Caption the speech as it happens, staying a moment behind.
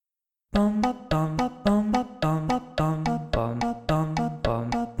Welcome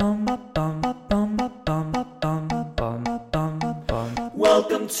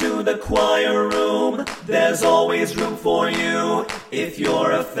to the choir room. There's always room for you. If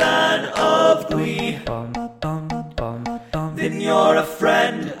you're a fan of Glee, then you're a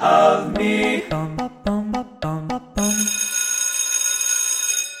friend of me.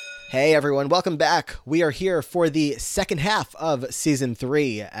 Hey everyone, welcome back. We are here for the second half of Season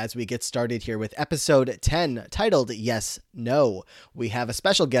 3 as we get started here with Episode 10, titled Yes, No. We have a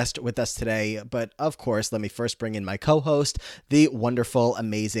special guest with us today, but of course, let me first bring in my co-host, the wonderful,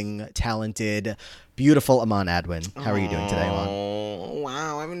 amazing, talented, beautiful Aman Adwin. How are you doing today, Aman? Oh,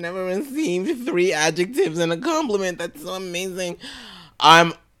 wow, I've never received 3 adjectives and a compliment. That's so amazing.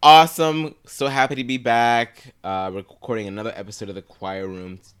 I'm awesome. So happy to be back. Recording another episode of The Choir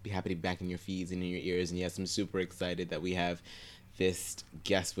Room. Be happy to be back in your feeds and in your ears. And yes, I'm super excited that we have this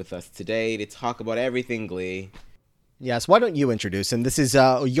guest with us today to talk about everything Glee. Yes, why don't you introduce him? This is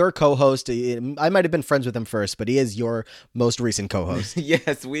your co-host. I might have been friends with him first, but he is your most recent co-host.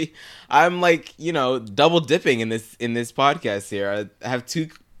 Yes, I'm like, double dipping in this podcast here. I have two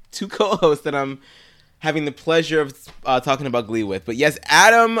co-hosts that I'm having the pleasure of talking about Glee with. But yes,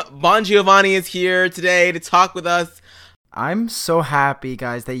 Adam Buongiovanni is here today to talk with us. I'm so happy,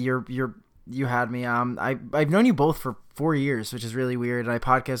 guys, that you had me. I've known you both for 4 years, which is really weird. And I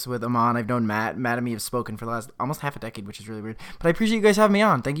podcast with Aman. I've known Matt. Matt and me have spoken for the last almost half a decade, which is really weird. But I appreciate you guys having me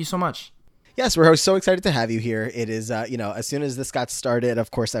on. Thank you so much. Yes, we're so excited to have you here. It is, as soon as this got started,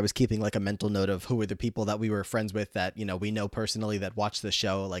 of course, I was keeping like a mental note of who were the people that we were friends with that, we know personally that watch the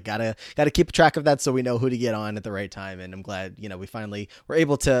show. Like, gotta keep track of that so we know who to get on at the right time. And I'm glad, we finally were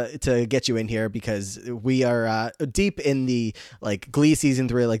able to get you in here because we are deep in the Glee season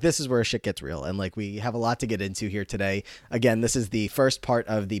 3. Like, this is where shit gets real, and we have a lot to get into here today. Again, this is the first part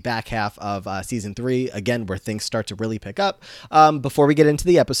of the back half of season 3. Again, where things start to really pick up. Before we get into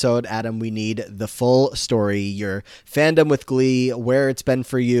the episode, Adam, we need the full story, your fandom with Glee, where it's been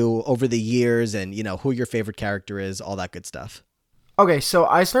for you over the years, and who your favorite character is, all that good stuff. Okay, so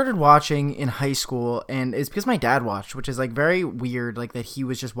I started watching in high school, and it's because my dad watched, which is very weird, that he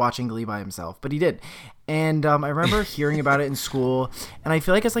was just watching Glee by himself, but he did. And I remember hearing about it in school, and I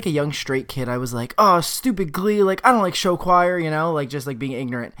feel like as a young straight kid, I was like, oh, stupid Glee, I don't like show choir, just being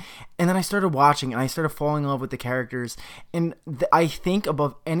ignorant. And then I started watching, and I started falling in love with the characters. And I think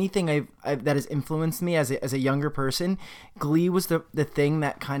above anything that has influenced me as a younger person, Glee was the thing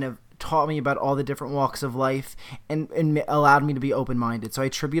that kind of taught me about all the different walks of life and allowed me to be open-minded. So I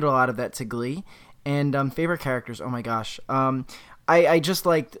attribute a lot of that to Glee. And favorite characters, oh my gosh. I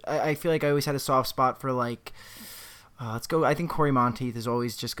feel like I always had a soft spot for let's go. I think Corey Monteith is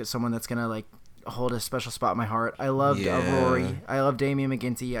always just someone that's gonna hold a special spot in my heart. I loved Rory. I love Damian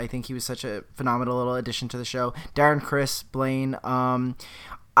McGinty. I think he was such a phenomenal little addition to the show. Darren Criss, Blaine.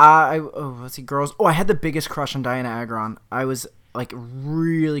 Let's see, girls. Oh, I had the biggest crush on Diana Agron. I was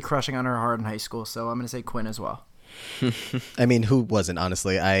really crushing on her hard in high school. So I'm gonna say Quinn as well. I mean, who wasn't,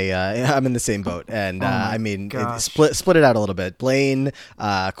 honestly? I'm in the same boat, and split it out a little bit. Blaine,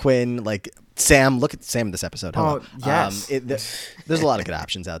 Quinn, Sam. Look at Sam in this episode. Hello. Oh yes, there's a lot of good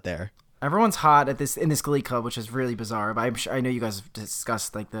options out there. Everyone's hot in this Glee club, which is really bizarre. But I know you guys have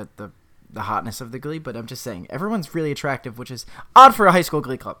discussed the hotness of the Glee, but I'm just saying everyone's really attractive, which is odd for a high school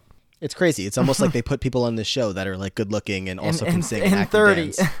Glee club. It's crazy. It's almost like they put people on this show that are good looking and also can sing and act 30.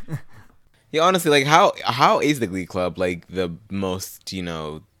 and dance. Yeah, honestly, how is the Glee Club the most,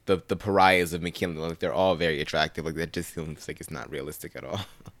 the pariahs of McKinley? They're all very attractive. That just seems like it's not realistic at all.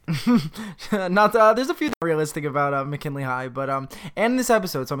 There's a few that are realistic about McKinley High, but and this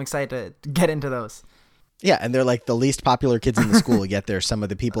episode, so I'm excited to get into those. Yeah, and they're the least popular kids in the school, yet they're some of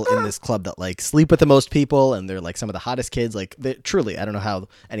the people in this club that sleep with the most people, and they're some of the hottest kids. Truly, I don't know how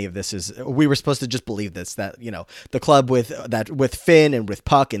any of this is. We were supposed to just believe this, that the club with Finn and with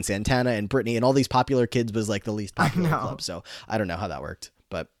Puck and Santana and Brittany and all these popular kids was the least popular club. So I don't know how that worked,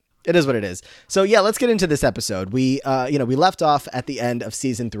 but it is what it is. So yeah, let's get into this episode. We left off at the end of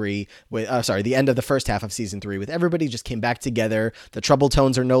season 3 with, the end of the first half of season 3 with everybody just came back together. The Trouble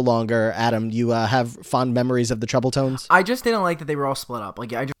Tones are no longer. Adam, you have fond memories of the Trouble Tones? I just didn't like that they were all split up.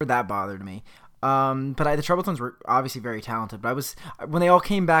 That bothered me. But the Trouble Tones were obviously very talented. But when they all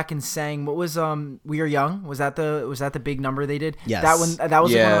came back and sang, what was We Are Young? Was that the big number they did? Yes. That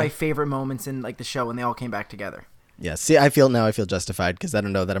was one of my favorite moments in the show when they all came back together. Yeah, see, I feel justified because I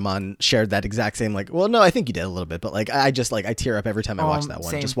don't know that Aman shared that exact same, well, no, I think you did a little bit, but I tear up every time I watch that one,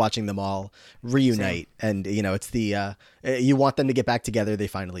 same. Just watching them all reunite. Same. And, it's you want them to get back together. They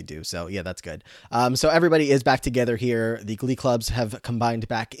finally do. So yeah, that's good. So everybody is back together here. The Glee clubs have combined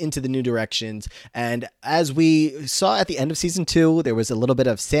back into the new directions. And as we saw at the end of season 2, there was a little bit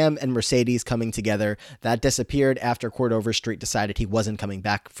of Sam and Mercedes coming together. That disappeared after Court Overstreet decided he wasn't coming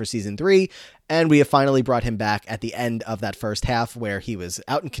back for season 3. And we have finally brought him back at the end of that first half where he was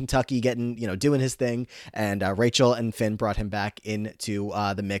out in Kentucky getting, doing his thing. And Rachel and Finn brought him back into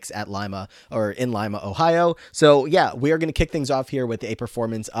the mix at in Lima, Ohio. So yeah, we are going to kick things off here with a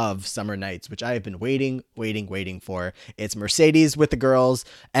performance of Summer Nights, which I have been waiting for. It's Mercedes with the girls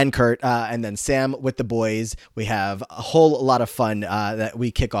and Kurt, and then Sam with the boys. We have a whole lot of fun that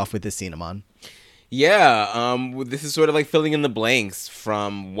we kick off with this scene, Amon. Yeah, this is sort of like filling in the blanks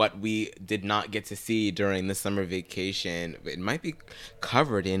from what we did not get to see during the summer vacation. It might be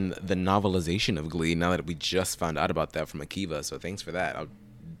covered in the novelization of Glee now that we just found out about that from Akiva, so thanks for that. I'll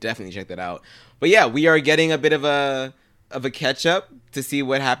definitely check that out. But yeah, we are getting a bit of a catch-up to see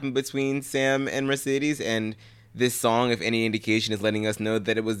what happened between Sam and Mercedes, and this song, if any indication, is letting us know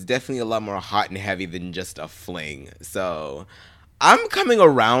that it was definitely a lot more hot and heavy than just a fling. So I'm coming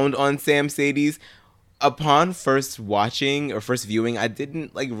around on Sam Sadie's. Upon first watching or first viewing, I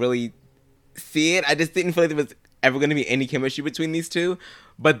didn't really see it. I just didn't feel like there was ever going to be any chemistry between these two.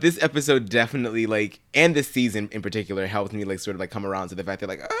 But this episode definitely and this season in particular helped me sort of come around to the fact that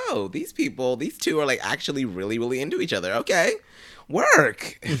oh, these two are actually really, really into each other. Okay,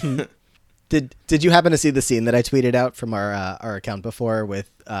 work. Mm-hmm. Did you happen to see the scene that I tweeted out from our account before with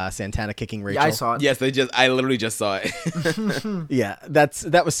Santana kicking Rachel? Yeah, I saw it. Yes, I literally just saw it. Yeah,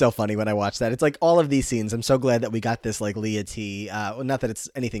 that was so funny when I watched that. It's all of these scenes. I'm so glad that we got this Leah T. Not that it's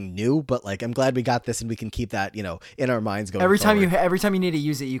anything new, but I'm glad we got this and we can keep that in our minds going. Every time you need to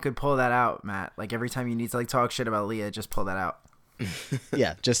use it, you could pull that out, Matt. Every time you need to talk shit about Leah, just pull that out.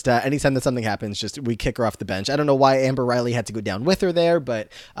 Yeah, just anytime that something happens, we kick her off the bench. I don't know why Amber Riley had to go down with her there,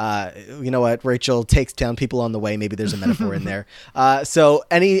 but you know what? Rachel takes down people on the way. Maybe there's a metaphor in there. So,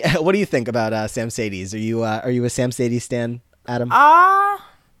 what do you think about Sam Sadie's? Are you a Sam Sadie stan, Adam? I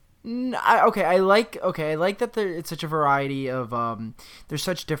like that it's such a variety of there's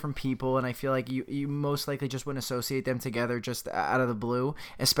such different people, and I feel like you most likely just wouldn't associate them together just out of the blue,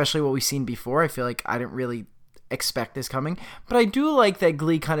 especially what we've seen before. I feel like I didn't really expect this coming, but I do like that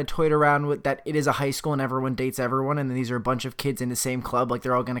Glee kind of toyed around with that it is a high school and everyone dates everyone, and these are a bunch of kids in the same club,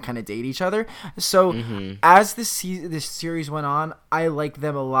 they're all going to kind of date each other. So as this series went on, I like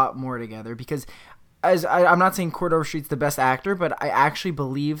them a lot more together because I'm not saying Court Overstreet's the best actor, but I actually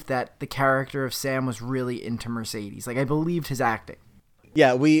believe that the character of Sam was really into Mercedes. I believed his acting.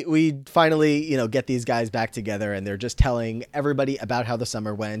 Yeah, we finally, get these guys back together, and they're just telling everybody about how the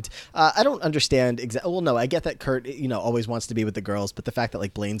summer went. I don't understand exactly. Well, no, I get that Kurt, always wants to be with the girls, but the fact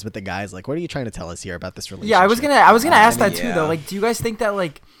that Blaine's with the guys, what are you trying to tell us here about this relationship? Yeah, I was gonna ask that too, though. Do you guys think that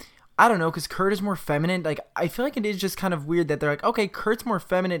I don't know, because Kurt is more feminine. I feel like it is just kind of weird that they're okay, Kurt's more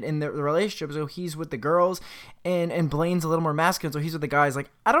feminine in the relationship, so he's with the girls, and Blaine's a little more masculine, so he's with the guys.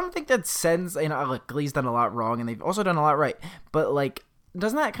 I don't think that sends. Glee's done a lot wrong, and they've also done a lot right, but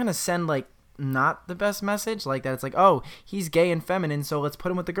doesn't that kind of send not the best message? That it's oh, he's gay and feminine, so let's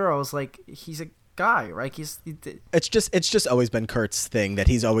put him with the girls. He's a guy, right? It's just always been Kurt's thing that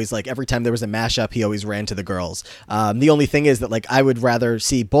he's always every time there was a mashup, he always ran to the girls. The only thing is that I would rather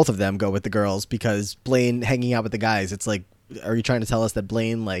see both of them go with the girls, because Blaine hanging out with the guys, it's are you trying to tell us that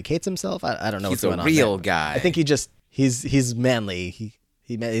Blaine hates himself? I don't know what's going on. He's a real guy. I think he's manly.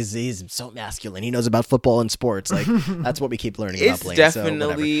 He's so masculine. He knows about football and sports. That's what we keep learning about Blaine. It's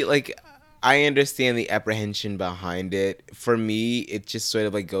definitely I understand the apprehension behind it. For me, it just sort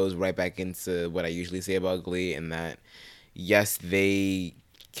of goes right back into what I usually say about Glee, and that yes, they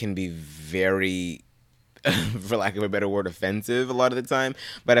can be very, for lack of a better word, offensive a lot of the time,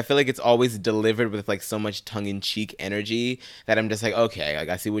 but I feel it's always delivered with so much tongue-in-cheek energy that I'm just okay,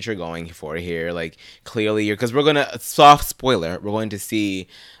 I see what you're going for here. Clearly because we're gonna, soft spoiler, we're going to see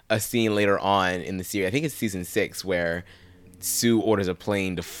a scene later on in the series, I think it's season 6, where Sue orders a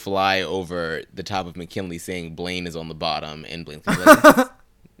plane to fly over the top of McKinley, saying Blaine is on the bottom, and Blaine's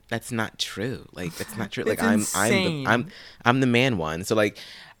that's not true. That's not true. I'm the man one. So I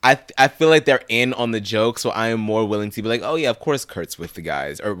feel they're in on the joke, so I am more willing to be oh yeah, of course Kurt's with the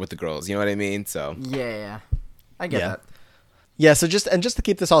guys or with the girls. You know what I mean? So yeah, I get that. Yeah, so just to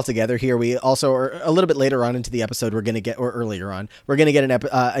keep this all together here, we also are a little bit later on into the episode, we're going to get, or earlier on, we're going to get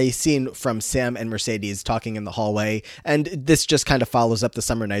a scene from Sam and Mercedes talking in the hallway. And this just kind of follows up the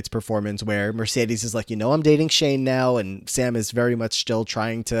Summer Nights performance where Mercedes is like, I'm dating Shane now. And Sam is very much still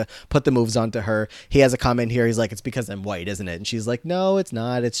trying to put the moves onto her. He has a comment here. He's like, it's because I'm white, isn't it? And she's like, no, it's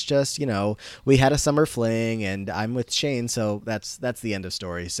not. It's just, we had a summer fling and I'm with Shane. So that's the end of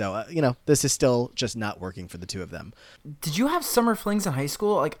story. So, this is still just not working for the two of them. Did you have summer flings in high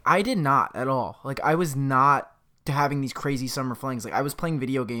school? Like, I did not at all. Like, I was not having these crazy summer flings. Like, I was playing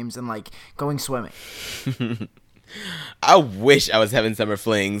video games and like going swimming. I wish I was having summer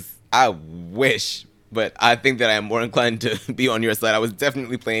flings. I wish, but I think that I am more inclined to be on your side. I was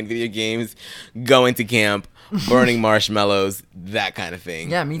definitely playing video games, going to camp, burning marshmallows, that kind of thing.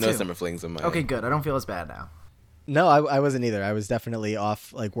 Yeah, me too. No summer flings on my Okay, good. I don't feel as bad now. No, I wasn't either. I was definitely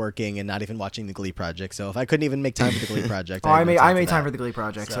off, like, working and not even watching the Glee Project. So if I couldn't even make time for the Glee Project, I made time for the Glee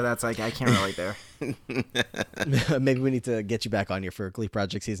Project, so that's like I can't relate there. Maybe we need to get you back on here for Glee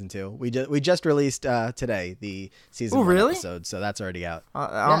Project season 2. We just released today the season 1 episode, so that's already out.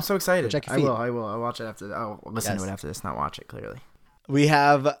 I'm so excited. Check your I feed. will. I'll watch it after. I'll listen to it after this, not watch it. Clearly, we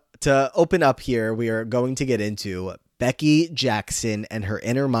have to open up here. We are going to get into Becky Jackson and her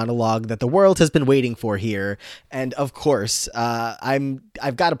inner monologue that the world has been waiting for here. And of course,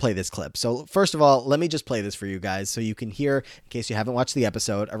 I've got to play this clip. So first of all, let me just play this for you guys so you can hear, in case you haven't watched the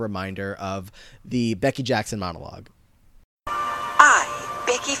episode, a reminder of the Becky Jackson monologue. I,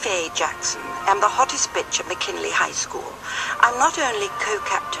 Becky Faye Jackson, am the hottest bitch at McKinley High School. I'm not only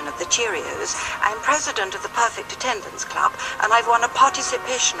co-captain of the Cheerios, I'm president of the Perfect Attendance Club, and I've won a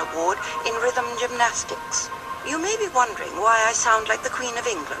participation award in rhythm gymnastics. You may be wondering why I sound like the Queen of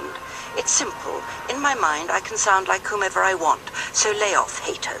England. It's simple. In my mind, I can sound like whomever I want, so lay off,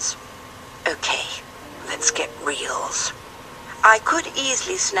 haters. Okay, let's get reals. I could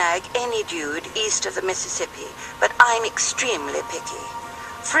easily snag any dude east of the Mississippi, but I'm extremely picky.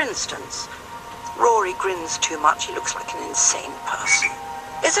 For instance, Rory grins too much, he looks like an insane person.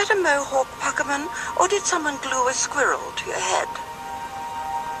 Is that a mohawk, Puckerman, or did someone glue a squirrel to your head?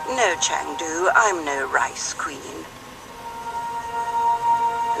 No, Chengdu, I'm no rice queen.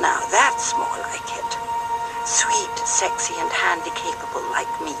 Now that's more like it. Sweet, sexy, and handy-capable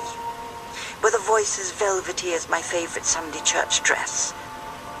like me. With a voice as velvety as my favorite Sunday church dress.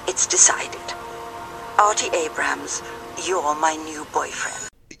 It's decided. Artie Abrams, you're my new boyfriend.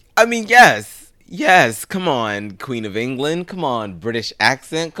 I mean, yes. Yes, come on, Queen of England. Come on, British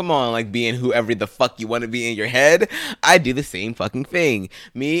accent. Come on, like being whoever the fuck you want to be in your head. I do the same fucking thing.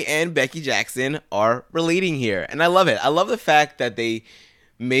 Me and Becky Jackson are relating here. And I love it. I love the fact that they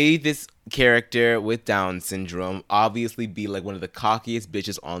made this character with Down syndrome obviously be like one of the cockiest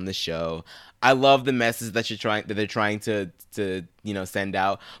bitches on the show. I love the message that they're trying to send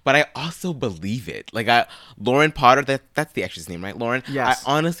out, but I also believe it. Like Lauren Potter, that's the actress name, right? Lauren. Yes.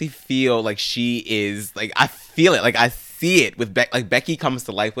 I honestly feel like she is like I feel it, like I see it with like Becky comes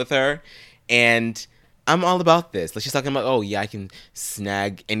to life with her, and I'm all about this. Like she's talking about, oh yeah, I can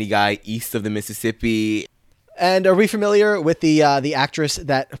snag any guy east of the Mississippi. And are we familiar with the actress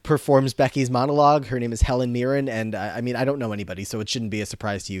that performs Becky's monologue? Her name is Helen Mirren, and I mean, I don't know anybody, so it shouldn't be a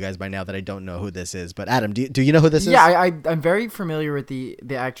surprise to you guys by now that I don't know who this is. But Adam, do you know who this is? Yeah, I'm very familiar with the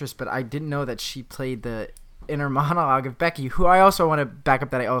actress, but I didn't know that she played the inner monologue of Becky, who I also want to back up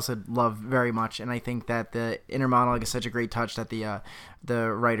that I also love very much, and I think that the inner monologue is such a great touch that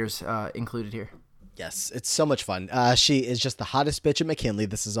the writers included here. Yes, it's so much fun. She is just the hottest bitch at McKinley.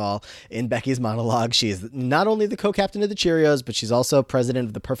 This is all in Becky's monologue. She is not only the co-captain of the Cheerios, but she's also president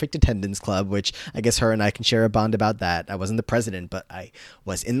of the Perfect Attendance Club, which I guess her and I can share a bond about that. I wasn't the president, but I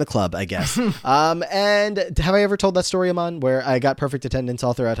was in the club, I guess. And have I ever told that story, Aman, where I got perfect attendance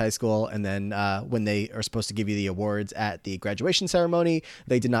all throughout high school, and then when they are supposed to give you the awards at the graduation ceremony,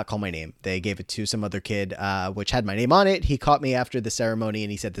 they did not call my name. They gave it to some other kid, which had my name on it. He caught me after the ceremony, and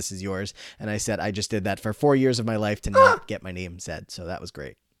he said, "This is yours." And I said, "I just did that for 4 years of my life to not get my name said." So that was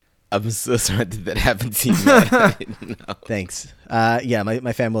great. I'm so sorry that happened to you. I didn't know. Thanks. Yeah,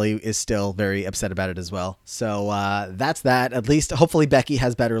 my family is still very upset about it as well. So that's that. At least hopefully Becky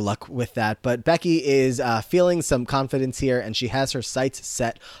has better luck with that. But Becky is feeling some confidence here, and she has her sights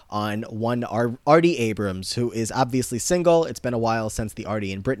set on one Artie Abrams, who is obviously single. It's been a while since the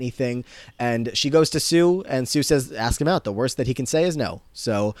Artie and Brittany thing. And she goes to Sue, and Sue says, ask him out. The worst that he can say is no.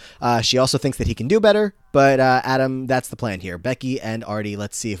 So she also thinks that he can do better, But Adam, that's the plan here. Becky and Artie,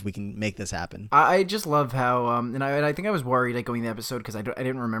 let's see if we can make this happen. I just love how, and I think I was worried like going the episode because I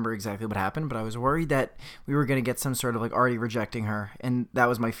didn't remember exactly what happened, but I was worried that we were going to get some sort of like Artie rejecting her, and that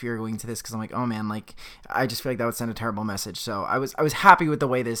was my fear going into this because I'm like, oh man, like I just feel like that would send a terrible message. So I was happy with the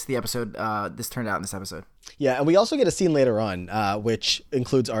way this turned out in this episode. Yeah, and we also get a scene later on, which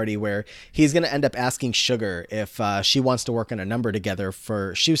includes Artie, where he's going to end up asking Sugar if she wants to work on a number together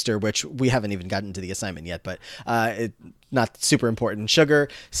for Schuster, which we haven't even gotten to the assignment yet, but not super important. Sugar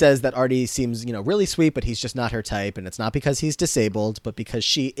says that Artie seems, really sweet, but he's just not her type, and it's not because he's disabled, but because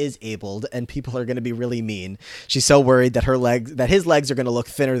she is abled, and people are going to be really mean. She's so worried that his legs are going to look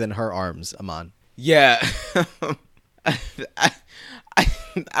thinner than her arms, Aman. Yeah.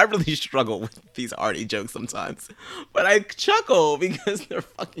 I really struggle with these Artie jokes sometimes, but I chuckle because they're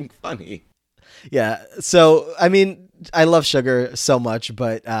fucking funny. Yeah. So, I mean, I love Sugar so much,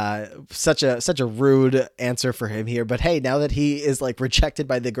 but such a rude answer for him here. But hey, now that he is like rejected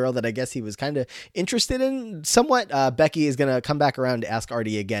by the girl that I guess he was kind of interested in somewhat, Becky is going to come back around to ask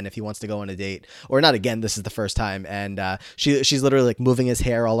Artie again if he wants to go on a date, or not again. This is the first time. And she's literally like moving his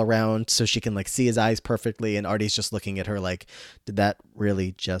hair all around so she can like see his eyes perfectly. And Artie's just looking at her like, did that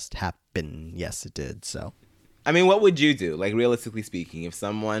really just happen? Yes, it did. So. I mean, what would you do? Like, realistically speaking, if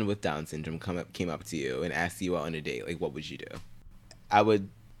someone with Down syndrome came up to you and asked you out on a date, like, what would you do? I would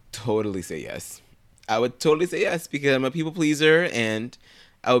totally say yes. I would totally say yes because I'm a people pleaser and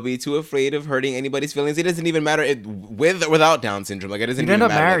I would be too afraid of hurting anybody's feelings. It doesn't even matter with or without Down syndrome. Like, it doesn't even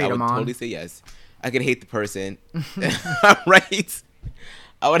matter. Married, I would Amon. totally say yes. I could hate the person, right?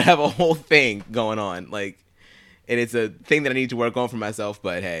 I would have a whole thing going on, like, and it's a thing that I need to work on for myself.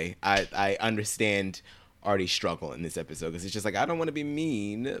 But hey, I understand Artie struggle in this episode because it's just like, I don't want to be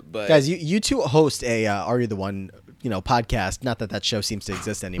mean, but guys, you two host a Are You the One podcast. Not that show seems to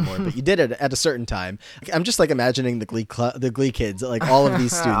exist anymore, but you did it at a certain time. I'm just like imagining the Glee kids, like all of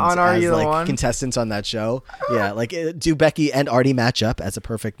these students as like contestants on that show. Yeah, like do Becky and Artie match up as a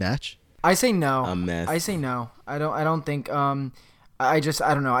perfect match? I say no. A mess. I say no. I don't think I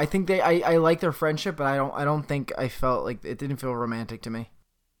don't know. I think I like their friendship, but I don't think I felt like it didn't feel romantic to me.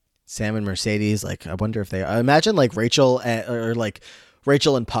 Sam and Mercedes, like I wonder if they imagine like Rachel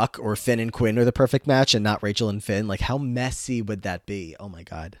and Puck or Finn and Quinn are the perfect match and not Rachel and Finn. Like how messy would that be? Oh my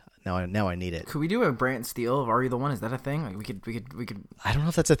god. Now I need it. Could we do a Brant Steele of Are You the One? Is that a thing? Like we could. I don't know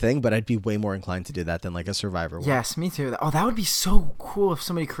if that's a thing, but I'd be way more inclined to do that than like a Survivor one. Yes, me too. Oh, that would be so cool if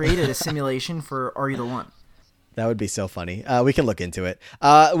somebody created a simulation for Are You the One. That would be so funny. We can look into it.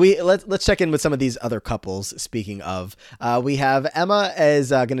 Let's check in with some of these other couples. Speaking of, we have Emma is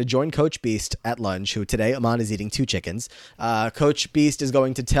going to join Coach Beast at lunch, who today Aman is eating 2 chickens. Coach Beast is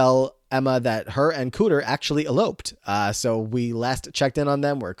going to tell Emma that her and Cooter actually eloped. So we last checked in on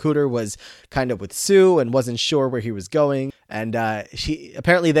them where Cooter was kind of with Sue and wasn't sure where he was going. And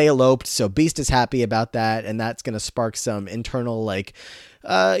apparently they eloped. So Beast is happy about that. And that's going to spark some internal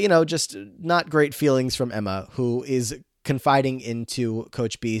just not great feelings from Emma, who is confiding into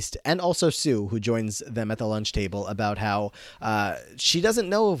Coach Beast and also Sue, who joins them at the lunch table, about how she doesn't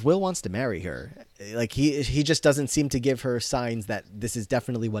know if Will wants to marry her. Like he just doesn't seem to give her signs that this is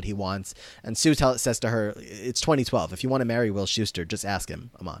definitely what he wants. And Sue says to her, it's 2012. If you want to marry Will Schuster, just ask him.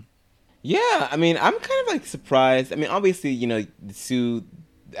 Aman. Yeah, I mean, I'm kind of like surprised. I mean, obviously, Sue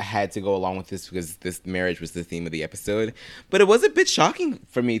had to go along with this because this marriage was the theme of the episode, but it was a bit shocking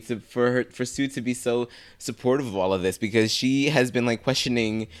for me for Sue to be so supportive of all of this, because she has been like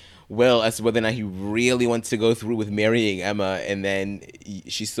questioning Will as to whether or not he really wants to go through with marrying Emma, and then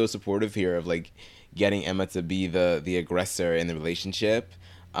she's so supportive here of like getting Emma to be the aggressor in the relationship.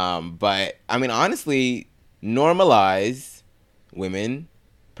 But I mean, honestly, normalize women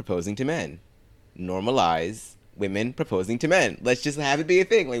proposing to men. Normalize women proposing to men. Let's just have it be a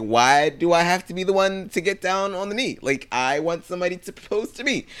thing. Like, why do I have to be the one to get down on the knee? Like, I want somebody to propose to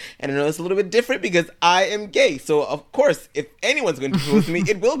me. And I know it's a little bit different because I am gay. So, of course, if anyone's going to propose to me,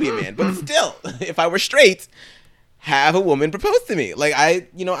 it will be a man. But still, if I were straight, have a woman propose to me. Like,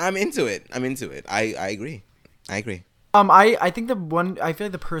 I'm into it. I agree. I think I feel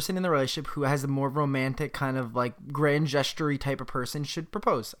like the person in the relationship who has the more romantic kind of like grand gesture type of person should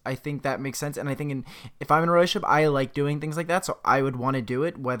propose. I think that makes sense. And I think if I'm in a relationship, I like doing things like that. So I would want to do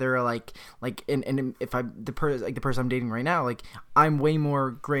it, whether if I'm the person I'm dating right now, like I'm way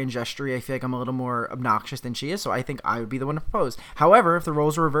more grand gesture. I feel like I'm a little more obnoxious than she is. So I think I would be the one to propose. However, if the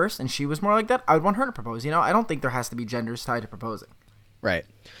roles were reversed and she was more like that, I would want her to propose. I don't think there has to be genders tied to proposing. Right.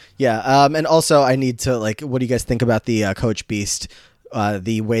 Yeah. And also I need to what do you guys think about the Coach Beast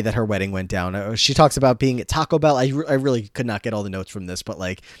the way that her wedding went down. She talks about being at Taco Bell. I really could not get all the notes from this, but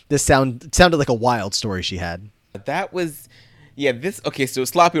like this sounded like a wild story she had. That was, yeah, okay, so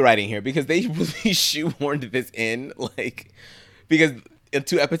sloppy writing here because they really shoehorned this in, like, because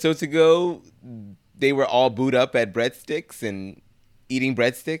 2 episodes ago, they were all booed up at breadsticks and eating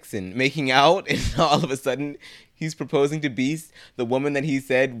breadsticks and making out, and all of a sudden, he's proposing to Beast, the woman that he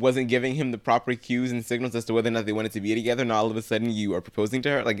said wasn't giving him the proper cues and signals as to whether or not they wanted to be together, and all of a sudden, you are proposing to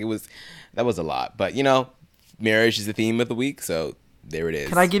her. Like, that was a lot. But, you know, marriage is the theme of the week, so there it is.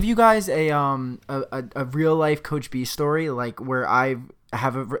 Can I give you guys a real life Coach B story, like where I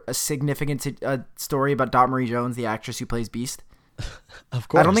have a significant story about Dot Marie Jones, the actress who plays Beast? Of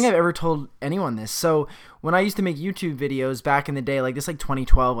course. I don't think I've ever told anyone this. So when I used to make YouTube videos back in the day, like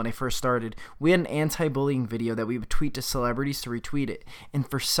 2012 when I first started, we had an anti-bullying video that we would tweet to celebrities to retweet it. And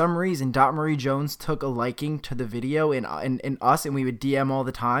for some reason, Dot Marie Jones took a liking to the video and us, and we would DM all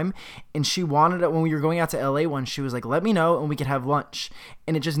the time. And she wanted it when we were going out to LA once. She was like, "Let me know and we could have lunch."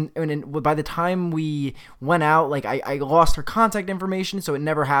 And by the time we went out, like I lost her contact information, so it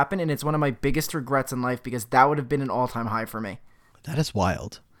never happened. And it's one of my biggest regrets in life because that would have been an all-time high for me. That is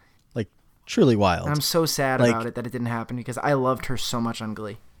wild. Like, truly wild. And I'm so sad about it that it didn't happen because I loved her so much on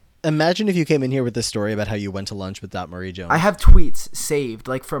Glee. Imagine if you came in here with this story about how you went to lunch with Dot Marie Jones. I have tweets saved,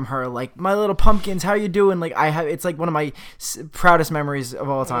 like, from her, like, "My little pumpkins, how you doing?" Like, it's like one of my proudest memories of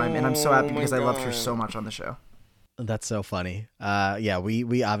all time, and I'm so happy because I loved her so much on the show. That's so funny. Yeah,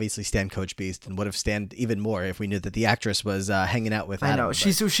 we obviously stand Coach Beast and would have stand even more if we knew that the actress was hanging out with Adam. I know.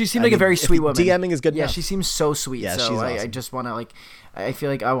 She seemed like a very sweet woman. DMing is good Yeah, enough. she seems so sweet. Yeah, so she's I awesome. just want to, like, I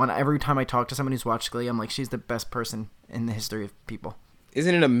feel like I want every time I talk to someone who's watched Glee, I'm like, she's the best person in the history of people.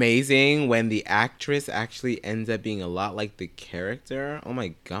 Isn't it amazing when the actress actually ends up being a lot like the character? Oh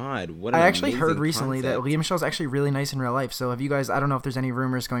my god, what an I actually heard amazing recently that concept. Lea Michele's actually really nice in real life. So have you guys, I don't know if there's any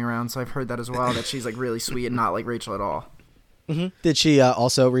rumors going around, so I've heard that as well, that she's like really sweet and not like Rachel at all. Mm-hmm. Did she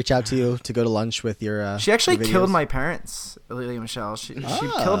also reach out to you to go to lunch with your She actually your killed videos? my parents, Lea Michele. She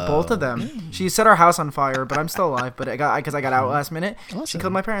killed both of them. She set our house on fire, but I'm still alive. But I got out last minute. Awesome. She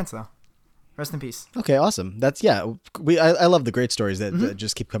killed my parents though. Rest in peace. Okay, awesome. That's I love the great stories that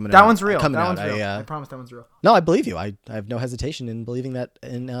just keep coming out. That one's real. Coming That out. one's real. I promise that one's real. No, I believe you. I have no hesitation in believing that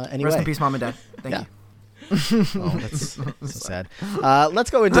in any Rest way. in peace, Mom and Dad. Thank you. Oh, that's so sad.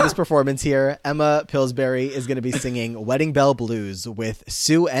 Let's go into this performance here. Emma Pillsbury is going to be singing Wedding Bell Blues with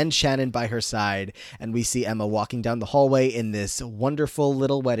Sue and Shannon by her side. And we see Emma walking down the hallway in this wonderful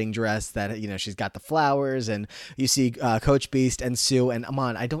little wedding dress that, she's got the flowers, and you see Coach Beast and Sue. And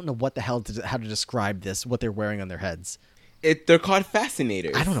Aman, I don't know what the hell how to describe this, what they're wearing on their heads. They're called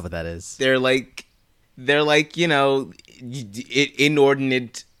fascinators. I don't know what that is. They're like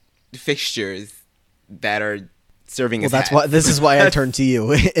inordinate fixtures that are serving as Well, this is why I turn to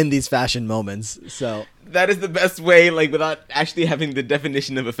you in these fashion moments. So that is the best way, like, without actually having the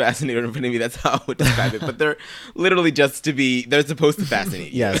definition of a fascinator in front of me. That's how I would describe it. But they're literally they're supposed to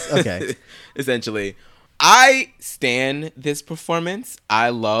fascinate you. Yes, okay. Essentially. I stan this performance. I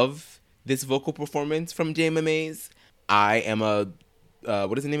love this vocal performance from Jayma Mays. I am a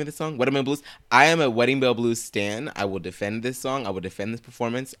what is the name of the song? Wedding Bell Blues. I am a Wedding Bell Blues stan. I will defend this song. I will defend this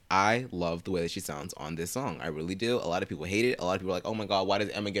performance. I love the way that she sounds on this song. I really do. A lot of people hate it. A lot of people are like, "Oh my god, why does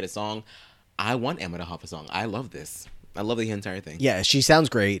Emma get a song?" I want Emma to have a song. I love this. I love the entire thing. Yeah, she sounds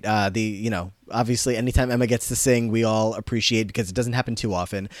great. Obviously anytime Emma gets to sing, we all appreciate because it doesn't happen too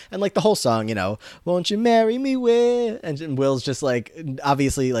often. And like the whole song, "Won't you marry me, Will?" And Will's just like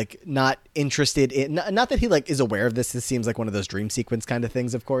obviously like not interested in, not that he like is aware of this. This seems like one of those dream sequence kind of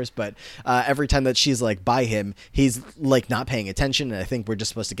things, of course, but every time that she's like by him, he's like not paying attention. And I think we're just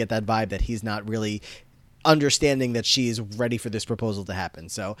supposed to get that vibe that he's not really understanding that she's ready for this proposal to happen.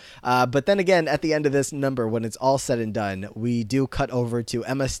 So, but then again, at the end of this number, when it's all said and done, we do cut over to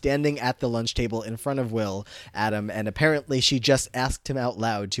Emma standing at the lunch table in front of Will, Adam, and apparently she just asked him out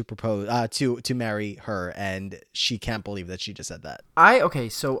loud to propose, to marry her, and she can't believe that she just said that. Okay,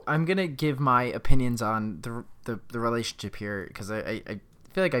 so I'm gonna give my opinions on the relationship here because I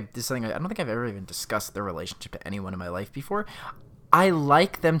feel like this is something I don't think I've ever even discussed the relationship to anyone in my life before. I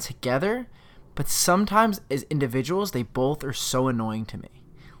like them together. But sometimes as individuals, they both are so annoying to me.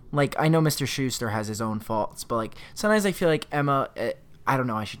 Like, I know Mr. Schuster has his own faults, but like sometimes I feel like Emma, I don't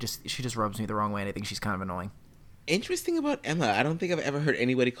know, she just rubs me the wrong way, and I think she's kind of annoying. Interesting about Emma. I don't think I've ever heard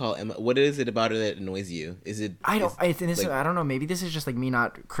anybody call Emma. What is it about her that annoys you? Is it? I don't know. Maybe this is just like me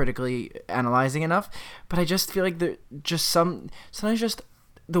not critically analyzing enough, but I just feel like sometimes just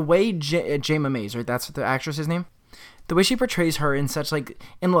the way Jayma Mays, right? That's the actress's name. the way she portrays her in such like,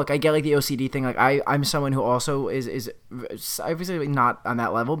 and look, I get like the OCD thing. Like I'm someone who also is obviously not on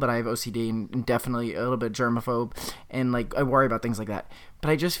that level, but I have OCD and definitely a little bit germaphobe, and like I worry about things like that. But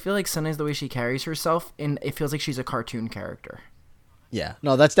I just feel like sometimes the way she carries herself, and it feels like she's a cartoon character. Yeah,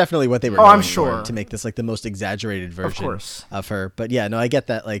 no, that's definitely what they were. I'm sure, to make this like the most exaggerated version of her. But yeah, no, I get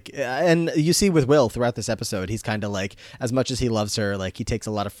that. Like, and you see with Will throughout this episode, he's kind of like, as much as he loves her, like he takes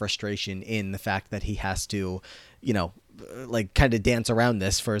a lot of frustration in the fact that he has to, you know, like kind of dance around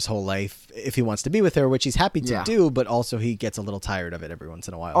this for his whole life if he wants to be with her, which he's happy to do, but also he gets a little tired of it every once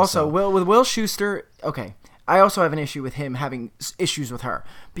in a while. Also, with Will Schuester, okay. I also have an issue with him having issues with her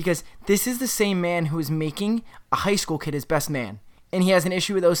because this is the same man who is making a high school kid his best man. And he has an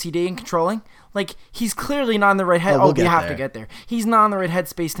issue with OCD and controlling. Like, he's clearly not in the right head. We have to get there. He's not in the right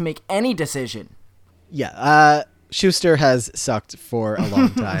headspace to make any decision. Yeah, Schuster has sucked for a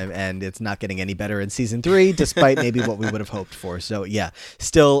long time, and it's not getting any better in season 3, despite maybe what we would have hoped for. So, yeah,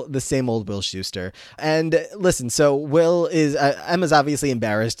 still the same old Will Schuster. And listen, so Will is, Emma's obviously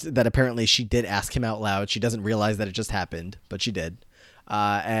embarrassed that apparently she did ask him out loud. She doesn't realize that it just happened, but she did.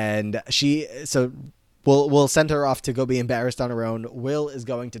 We'll send her off to go be embarrassed on her own. Will is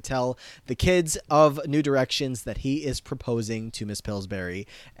going to tell the kids of New Directions that he is proposing to Miss Pillsbury.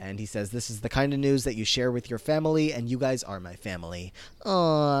 And he says, this is the kind of news that you share with your family, and you guys are my family.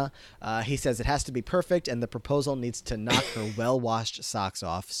 He says it has to be perfect, and the proposal needs to knock her well-washed socks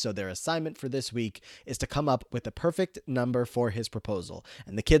off. So their assignment for this week is to come up with the perfect number for his proposal.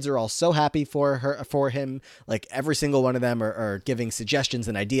 And the kids are all so happy for him. Like, every single one of them are giving suggestions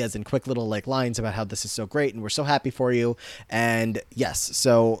and ideas and quick little like lines about how this is so great and we're so happy for you. And yes,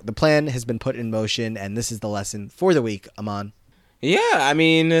 so the plan has been put in motion, and this is the lesson for the week. Aman. Yeah, I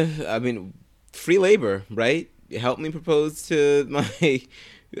mean, free labor, right? Help me propose to my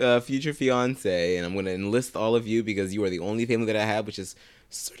future fiance, and I'm going to enlist all of you because you are the only family that I have, which is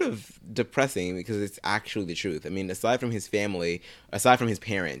sort of depressing because it's actually the truth. I mean, aside from his family, aside from his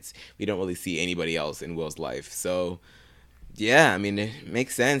parents, we don't really see anybody else in Will's life. So yeah, I mean, it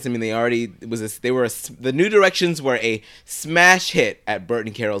makes sense. I mean, the New Directions were a smash hit at Bert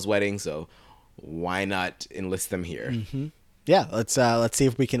and Carol's wedding, so why not enlist them here? Mm-hmm. Yeah, let's see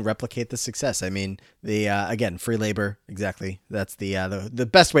if we can replicate the success. I mean, again, free labor, exactly. That's the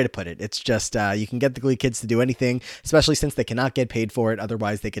best way to put it. It's just you can get the Glee kids to do anything, especially since they cannot get paid for it.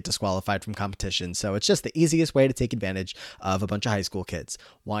 Otherwise, they get disqualified from competition. So it's just the easiest way to take advantage of a bunch of high school kids.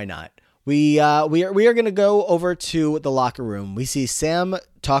 Why not? We are going to go over to the locker room. We see Sam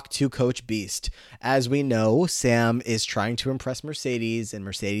talk to Coach Beast. As we know, Sam is trying to impress Mercedes, and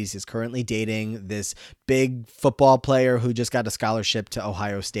Mercedes is currently dating this big football player who just got a scholarship to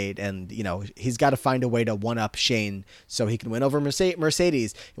Ohio State. And, you know, he's got to find a way to one-up Shane so he can win over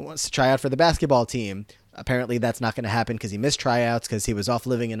Mercedes. He wants to try out for the basketball team. Apparently that's not going to happen because he missed tryouts because he was off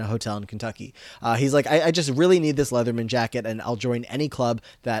living in a hotel in Kentucky. He's like, I just really need this Leatherman jacket, and I'll join any club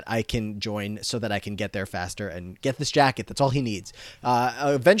that I can join so that I can get there faster and get this jacket. That's all he needs.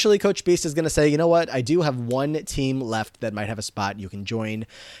 Eventually, Coach Beast is going to say, you know what? I do have one team left that might have a spot you can join.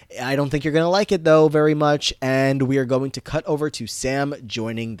 I don't think you're going to like it, though, very much. And we are going to cut over to Sam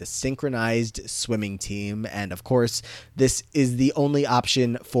joining the synchronized swimming team. And, of course, this is the only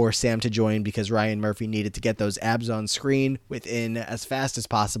option for Sam to join because Ryan Murphy needed to get those abs on screen within as fast as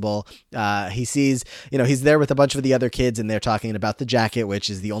possible. He sees, you know, he's there with a bunch of the other kids, and they're talking about the jacket, which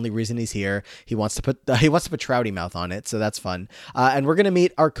is the only reason he's here. He wants to put Trouty Mouth on it, so that's fun. And we're gonna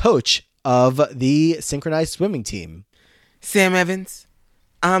meet our coach of the synchronized swimming team, Sam Evans.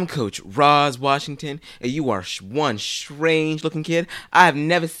 I'm Coach Roz Washington, and you are one strange-looking kid. I have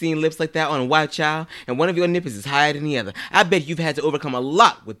never seen lips like that on a white child, and one of your nipples is higher than the other. I bet you've had to overcome a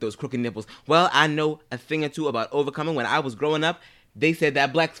lot with those crooked nipples. Well, I know a thing or two about overcoming. When I was growing up, they said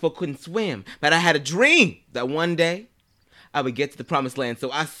that black folk couldn't swim, but I had a dream that one day I would get to the promised land,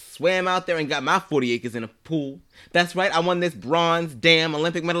 so I swam out there and got my 40 acres in a pool. That's right, I won this bronze damn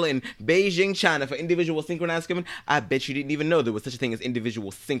Olympic medal in Beijing, China for individual synchronized swimming. I bet you didn't even know there was such a thing as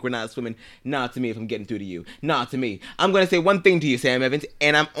individual synchronized swimming. Not to me if I'm getting through to you. Not to me. I'm going to say one thing to you, Sam Evans,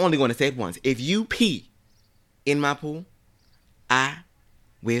 and I'm only going to say it once. If you pee in my pool, I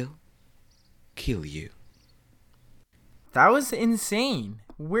will kill you. That was insane.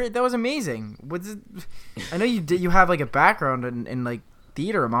 That was amazing. I know you have like a background in like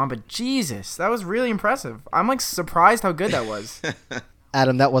theater, Mom, but Jesus, that was really impressive. I'm like surprised how good that was.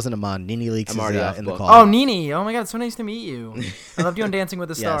 Adam, that wasn't Amon. Nene Leakes I'm already is off in the book. call. Oh, Nene. Oh my God, it's so nice to meet you. I loved you on Dancing with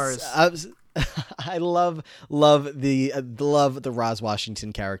the Stars. I love the Roz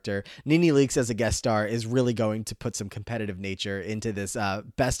Washington character. Nene Leakes as a guest star is really going to put some competitive nature into this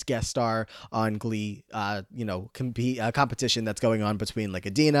best guest star on Glee competition that's going on between like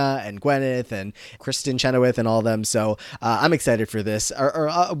Adina and Gwyneth and Kristen Chenoweth and all of them. So I'm excited for this.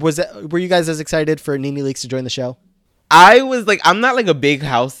 Were you guys as excited for Nene Leakes to join the show? I was like, I'm not like a big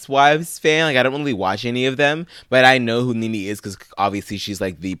Housewives fan. Like, I don't really watch any of them, but I know who Nene is because obviously she's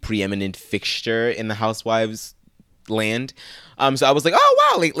like the preeminent fixture in the Housewives land. So I was like, oh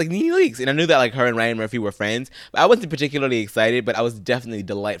wow, like Nene Leakes, and I knew that like her and Ryan Murphy were friends, but I wasn't particularly excited. But I was definitely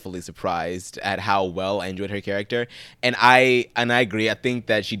delightfully surprised at how well I enjoyed her character, and I agree. I think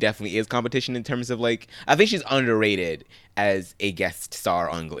that she definitely is competition in terms of like, I think she's underrated as a guest star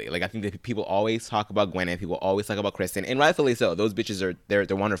on Glee. Like, I think that people always talk about Gwyneth, people always talk about Kristen, and rightfully so. Those bitches are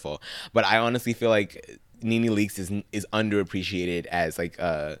they're wonderful, but I honestly feel like Nene Leakes is underappreciated as like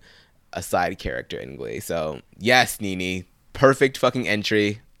a side character in Glee. So yes, Nene, perfect fucking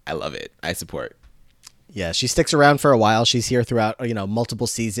entry. I love it. I support. Yeah, she sticks around for a while. She's here throughout, multiple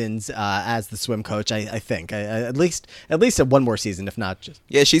seasons as the swim coach. I think at least one more season, if not just.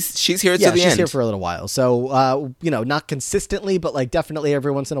 Yeah, she's here to the end. Yeah, she's here for a little while. So not consistently, but like definitely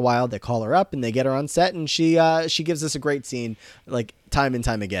every once in a while they call her up and they get her on set, and she gives us a great scene, like time and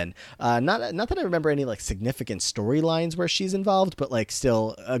time again. Not that I remember any like significant storylines where she's involved, but like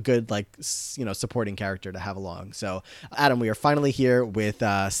still a good like supporting character to have along. So Adam, we are finally here with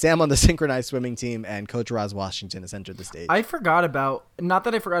Sam on the synchronized swimming team, and Coach Roz Washington has entered the stage. I forgot about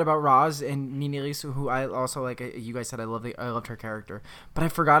Roz and Nene Leakes, who I also like. You guys said I loved her character, but I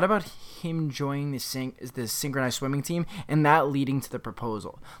forgot about him joining the synchronized swimming team and that leading to the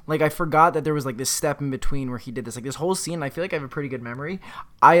proposal. Like, I forgot that there was like this step in between where he did this, like this whole scene. I feel like I have a pretty good memory.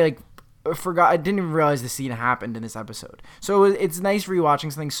 I forgot. I didn't even realize the scene happened in this episode. So it's nice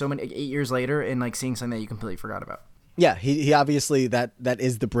rewatching something so many 8 years later and like seeing something that you completely forgot about. Yeah, he obviously that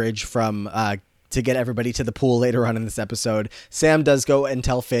is the bridge from to get everybody to the pool later on in this episode. Sam does go and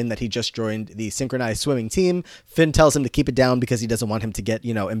tell Finn that he just joined the synchronized swimming team. Finn tells him to keep it down because he doesn't want him to get,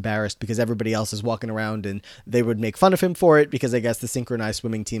 embarrassed because everybody else is walking around and they would make fun of him for it, because I guess the synchronized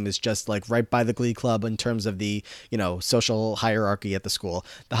swimming team is just like right by the Glee Club in terms of the, social hierarchy at the school.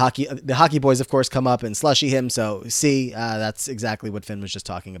 The hockey boys, of course, come up and slushy him. So that's exactly what Finn was just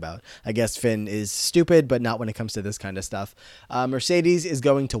talking about. I guess Finn is stupid, but not when it comes to this kind of stuff. Mercedes is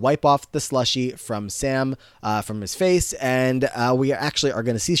going to wipe off the slushy from Sam from his face, and we actually are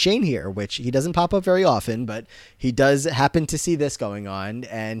going to see Shane here, which he doesn't pop up very often, but he does happen to see this going on,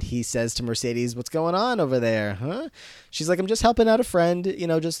 and he says to Mercedes, "What's going on over there, huh?" She's like, "I'm just helping out a friend,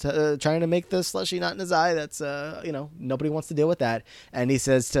 just trying to make the slushy not in his eye. That's nobody wants to deal with that." And he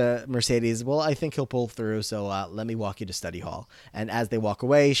says to Mercedes, "Well, I think he'll pull through, so let me walk you to study hall." And as they walk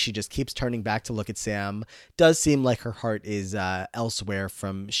away, she just keeps turning back to look at Sam. Does seem like her heart is elsewhere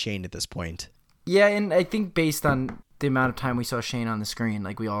from Shane at this point. Yeah, and I think based on the amount of time we saw Shane on the screen,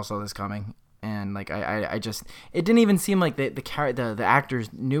 like we all saw this coming, and like I just, it didn't even seem like the actors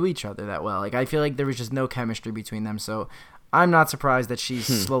knew each other that well. Like, I feel like there was just no chemistry between them. So I'm not surprised that she's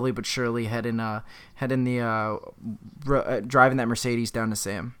slowly but surely heading driving that Mercedes down to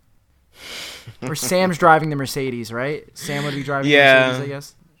Sam. Or Sam's driving the Mercedes, right? Sam would be driving the Mercedes, I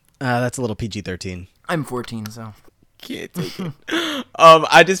guess. That's a little PG-13. I'm 14, so can't take it.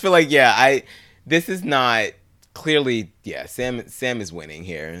 I just feel like this is not clearly. Yeah, Sam is winning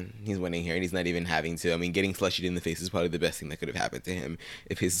here. He's winning here, and he's not even having to. I mean, getting slushied in the face is probably the best thing that could have happened to him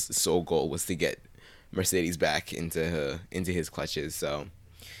if his sole goal was to get Mercedes back into his clutches. So,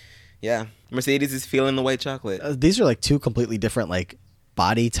 yeah, Mercedes is feeling the white chocolate. These are like two completely different like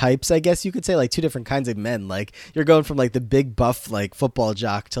body types, I guess you could say, like two different kinds of men. Like, you're going from like the big buff like football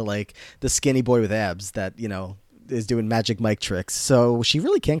jock to like the skinny boy with abs that is doing Magic Mike tricks. So she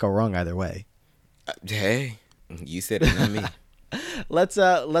really can't go wrong either way. Hey, you said it, not me.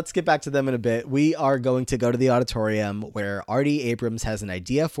 Let's get back to them in a bit. We are going to go to the auditorium where Artie Abrams has an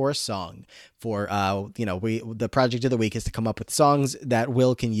idea for a song. For the project of the week is to come up with songs that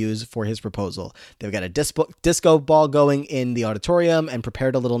Will can use for his proposal. They've got a disco ball going in the auditorium and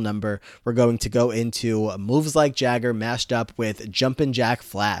prepared a little number. We're going to go into Moves Like Jagger mashed up with Jumpin' Jack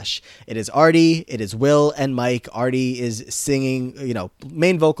Flash. It is Artie, it is Will and Mike. Artie is singing,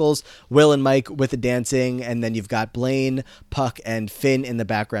 main vocals, Will and Mike with the dancing, and then you've got Blaine, Puck, and Finn in the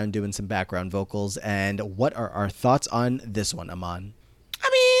background doing some background vocals. And what are our thoughts on this one, Aman? I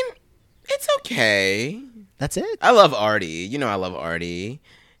mean, it's okay. That's it. I love Artie. I love Artie.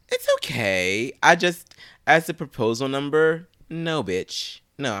 It's okay. I just, as a proposal number, No, bitch.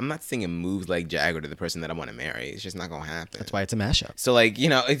 No, I'm not singing Moves Like Jagger to the person that I want to marry. It's just not going to happen. That's why it's a mashup. So, like,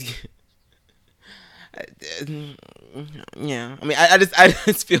 yeah. I mean, I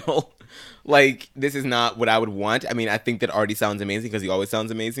just feel like this is not what I would want. I mean, I think that Artie sounds amazing because he always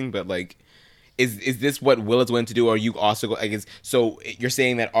sounds amazing. But, like, is this what Will is going to do? Or are you also so you're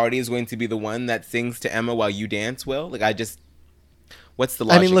saying that Artie is going to be the one that sings to Emma while you dance, Will? Like, what's the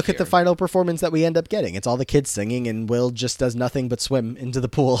logic I mean, look here? at the final performance that we end up getting. It's all the kids singing, and Will just does nothing but swim into the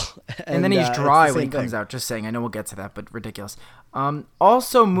pool. And then he's dry the when he same comes thing. out. Just saying. I know we'll get to that, but ridiculous.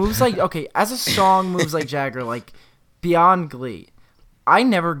 Also, Moves Like... Okay, as a song, Moves Like Jagger, like, beyond Glee, I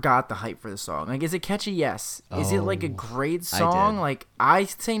never got the hype for the song. Like, is it catchy? Yes. Is it, like, a great song? did. Like, I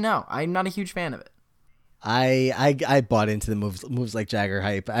say no. I'm not a huge fan of it. I bought into the moves like Jagger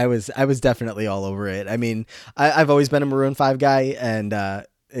hype. I was definitely all over it. I mean, I've always been a Maroon 5 guy, and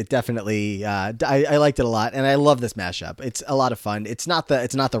it definitely I liked it a lot, and I love this mashup. It's a lot of fun. It's not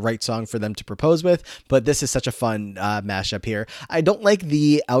the right song for them to propose with, but this is such a fun mashup here. I don't like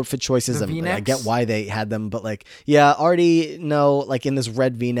the outfit choices. The I V-necks? get why they had them, but like, yeah, Artie, no, like in this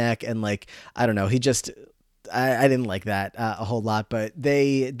red V-neck, and like, I don't know, he just. I didn't like that a whole lot, but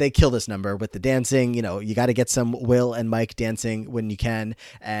they kill this number with the dancing. You know, you got to get some Will and Mike dancing when you can,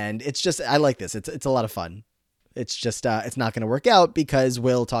 and it's just, I like this. It's a lot of fun. It's just it's not going to work out because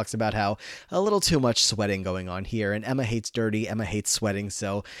Will talks about how a little too much sweating going on here, and Emma hates dirty, Emma hates sweating,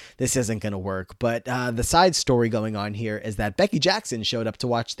 so this isn't going to work. But the side story going on here is that Becky Jackson showed up to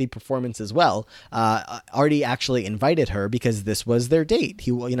watch the performance as well. Artie actually invited her because this was their date.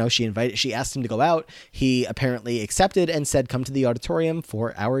 She asked him to go out. He apparently accepted and said, "Come to the auditorium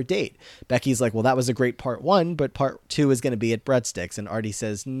for our date." Becky's like, "Well, that was a great part 1, but part 2 is going to be at Breadsticks." And Artie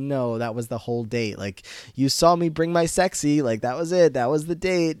says, "No, that was the whole date. Like, you saw me bring my sexy, like that was it, that was the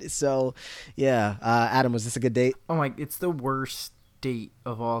date." So yeah, Adam, was this a good date? Oh my, it's the worst date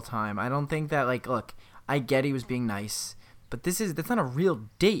of all time. I don't think that, like, look, I get he was being nice, but that's not a real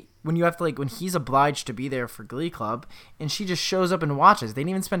date when you have to, like, when he's obliged to be there for Glee Club and she just shows up and watches. They didn't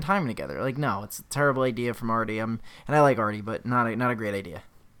even spend time together. Like, no, it's a terrible idea from Artie. And I like Artie, but not a great idea.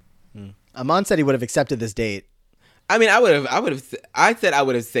 Amon said he would have accepted this date. I mean, I said I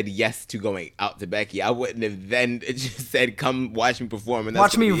would have said yes to going out to Becky. I wouldn't have then just said, "Come watch me perform." And that's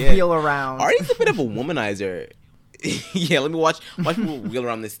Watch me gonna be it. wheel around. Artie's a bit of a womanizer. Yeah, let me watch people wheel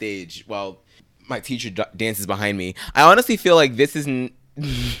around the stage while my teacher dances behind me. I honestly feel like this isn't.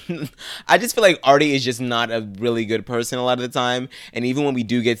 I just feel like Artie is just not a really good person a lot of the time. And even when we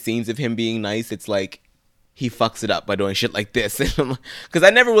do get scenes of him being nice, it's like he fucks it up by doing shit like this. Because I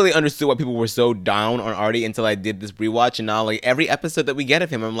never really understood why people were so down on Artie until I did this rewatch. And now, like, every episode that we get of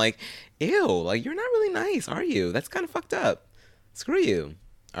him, I'm like, ew, like, you're not really nice, are you? That's kind of fucked up. Screw you,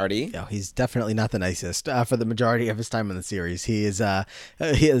 Artie. No, he's definitely not the nicest for the majority of his time in the series.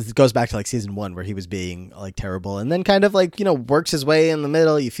 Goes back to like season 1 where he was being like terrible, and then kind of like, works his way in the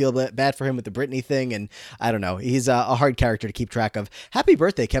middle. You feel bad for him with the Britney thing, and I don't know. He's a hard character to keep track of. Happy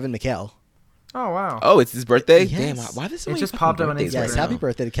birthday, Kevin McHale. Oh, wow. Oh, it's his birthday? Yes. Damn, why this so It many just fucking popped up on birthdays Instagram. right Yes, now? happy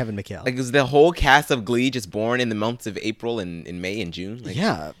birthday to Kevin McHale. Like, is the whole cast of Glee just born in the months of April and in May and June? Like,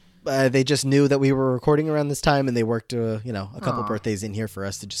 Yeah. They just knew that we were recording around this time, and they worked, a couple Aw. birthdays in here for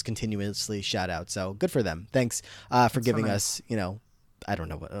us to just continuously shout out. So good for them. Thanks for giving us, I don't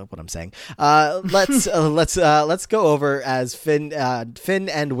know what I'm saying. Let's go over as Finn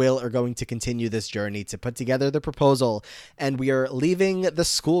and Will are going to continue this journey to put together the proposal, and we are leaving the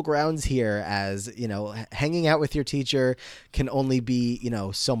school grounds here. As hanging out with your teacher can only be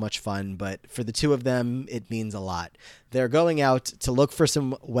so much fun, but for the two of them, it means a lot. They're going out to look for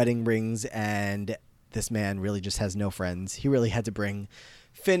some wedding rings, and this man really just has no friends. He really had to bring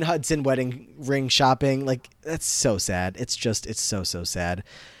Finn Hudson wedding ring shopping. Like, that's so sad. It's so sad.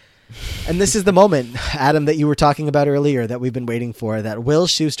 And this is the moment, Adam, that you were talking about earlier that we've been waiting for, that Will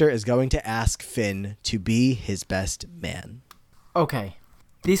Schuester is going to ask Finn to be his best man. Okay.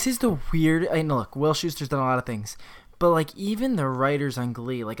 This is the weird... look, Will Schuster's done a lot of things. But, like, even the writers on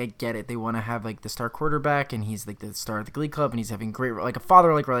Glee, like, I get it. They want to have, like, the star quarterback, and he's, like, the star of the Glee Club, and he's having great, like, a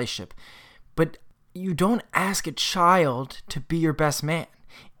father-like relationship. But you don't ask a child to be your best man.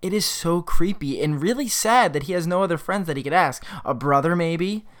 It is so creepy and really sad that he has no other friends that he could ask. A brother,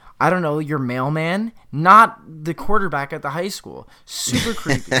 maybe? I don't know, your mailman? Not the quarterback at the high school. Super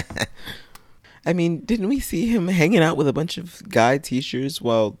creepy. I mean, didn't we see him hanging out with a bunch of guy teachers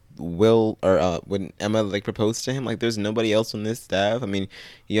while when Emma proposed to him? Like, there's nobody else on this staff. I mean,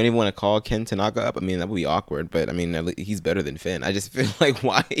 you don't even want to call Ken Tanaka up. I mean, that would be awkward, but I mean, he's better than Finn. I just feel like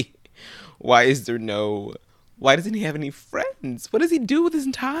why doesn't he have any friends? What does he do with his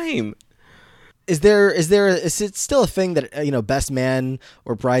time? Is it still a thing that best man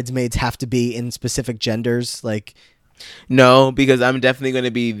or bridesmaids have to be in specific genders? Like, No, because I'm definitely going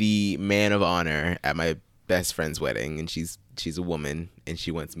to be the man of honor at my best friend's wedding, and she's a woman, and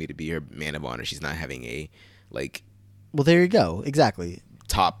she wants me to be her man of honor. She's not having a well, there you go, exactly.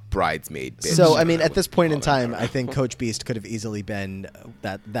 top bridesmaid. Bitch. So I mean, at this point in time, I think Coach Beast could have easily been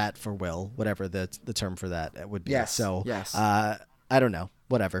that for Will, whatever the term for that would be. Yes. So Yes. I don't know,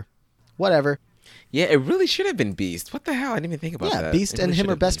 whatever. Yeah, it really should have been Beast. What the hell? I didn't even think about that. Yeah, Beast It and really him should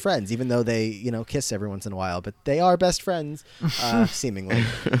are have best been. friends, even though they, kiss every once in a while. But they are best friends, seemingly.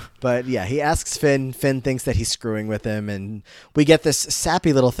 But yeah, he asks Finn. Finn thinks that he's screwing with him, and we get this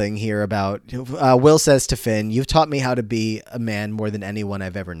sappy little thing here about Will says to Finn, "You've taught me how to be a man more than anyone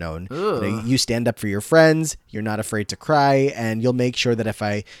I've ever known. You stand up for your friends. You're not afraid to cry, and you'll make sure that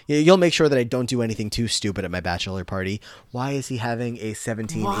I don't do anything too stupid at my bachelor party." Why is he having a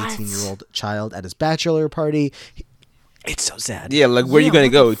 17, 18-year-old child at his bachelor party? It's so sad. Yeah, like, where are you going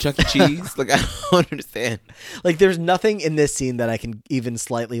to go? Chuck E. Cheese? Like, I don't understand. Like, there's nothing in this scene that I can even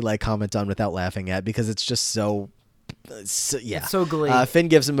slightly comment on without laughing at, because it's just so yeah. It's so Glee. Finn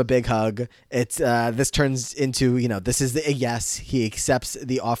gives him a big hug. It's this turns into this is a yes. He accepts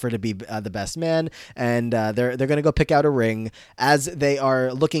the offer to be the best man, and they're gonna go pick out a ring. As they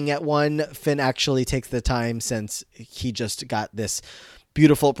are looking at one, Finn actually takes the time, since he just got this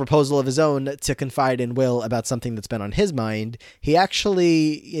beautiful proposal of his own, to confide in Will about something that's been on his mind. He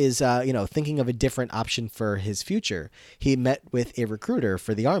actually is thinking of a different option for his future. He met with a recruiter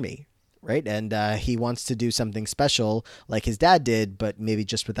for the Army. Right. And he wants to do something special like his dad did, but maybe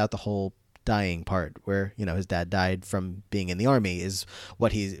just without the whole dying part, where, his dad died from being in the Army, is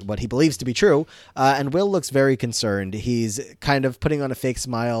what he believes to be true. And Will looks very concerned. He's kind of putting on a fake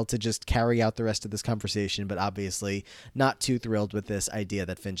smile to just carry out the rest of this conversation, but obviously not too thrilled with this idea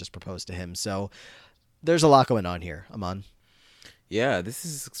that Finn just proposed to him. So there's a lot going on here, Aman. Yeah, this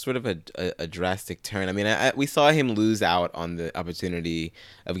is sort of a drastic turn. I mean, we saw him lose out on the opportunity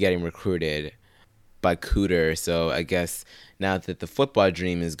of getting recruited by Cooter. So I guess now that the football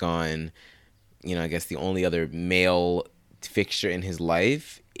dream is gone, I guess the only other male fixture in his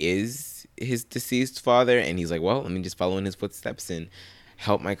life is his deceased father. And he's like, well, let me just follow in his footsteps and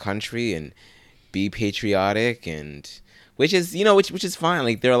help my country and be patriotic, and which is which is fine.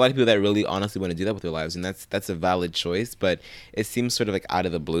 Like, there are a lot of people that really honestly want to do that with their lives, and that's a valid choice. But it seems sort of like out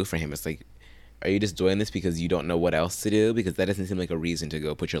of the blue for him. It's like, are you just doing this because you don't know what else to do? Because that doesn't seem like a reason to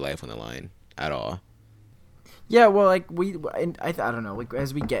go put your life on the line at all. Yeah, well, like, I don't know. Like,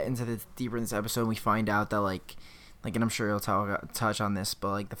 as we get into this deeper in this episode, we find out that like, and I'm sure you'll touch on this,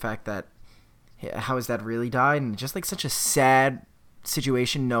 but like the fact that how his dad really died, and just like such a sad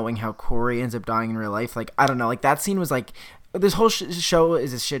situation, knowing how Corey ends up dying in real life. Like, I don't know. Like, that scene was like, this whole show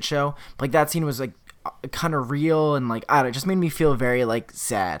is a shit show. But, like, that scene was like kind of real, and like, I don't know, it just made me feel very like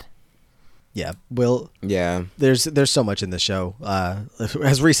sad. Yeah, Will. Yeah, there's so much in this show,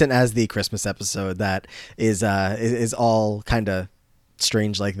 as recent as the Christmas episode, that is all kind of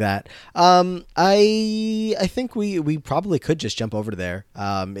strange like that. I think we probably could just jump over to there.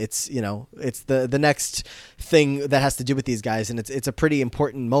 It's it's the next thing that has to do with these guys, and it's a pretty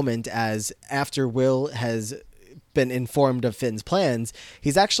important moment, as after Will has been informed of Finn's plans,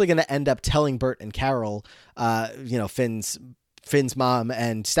 he's actually going to end up telling Bert and Carol, Finn's mom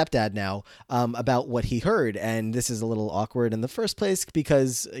and stepdad now, about what he heard. And this is a little awkward in the first place,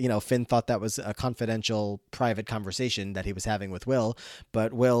 because, Finn thought that was a confidential, private conversation that he was having with Will.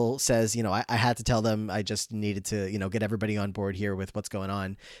 But Will says, I had to tell them. I just needed to, get everybody on board here with what's going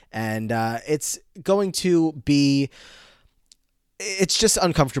on. And it's going to be, it's just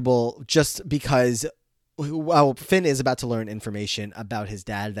uncomfortable, just because Finn is about to learn information about his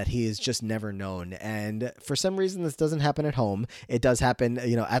dad that he has just never known. And for some reason, this doesn't happen at home. It does happen,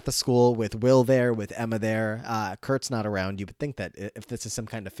 at the school, with Will there, with Emma there. Kurt's not around. You would think that if this is some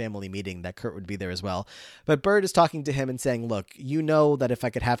kind of family meeting, that Kurt would be there as well. But Bert is talking to him and saying, look, that if I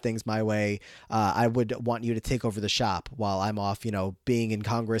could have things my way, I would want you to take over the shop while I'm off, being in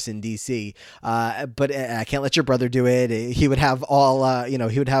Congress in DC. But I can't let your brother do it. He would have all,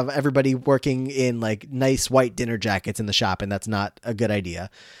 he would have everybody working in like nice white dinner jackets in the shop, and that's not a good idea.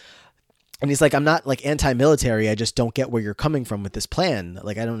 And he's like, I'm not like anti-military. I just don't get where you're coming from with this plan.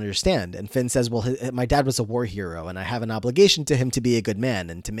 Like, I don't understand. And Finn says, well, my dad was a war hero, and I have an obligation to him to be a good man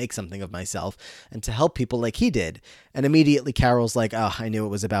and to make something of myself and to help people like he did. And immediately Carol's like, oh, I knew it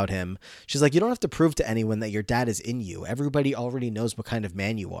was about him. She's like, you don't have to prove to anyone that your dad is in you. Everybody already knows what kind of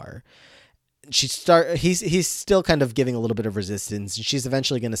man you are. He's still kind of giving a little bit of resistance, and she's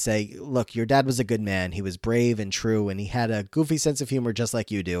eventually going to say, look, your dad was a good man. He was brave and true, and he had a goofy sense of humor just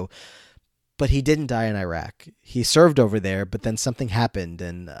like you do. but he didn't die in Iraq. He served over there, but then something happened,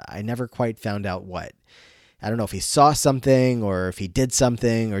 and I never quite found out what. I don't know if he saw something or if he did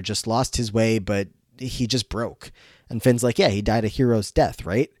something or just lost his way, but he just broke. And Finn's like, yeah, he died a hero's death,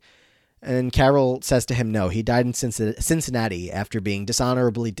 right? And Carol says to him, no, he died in Cincinnati after being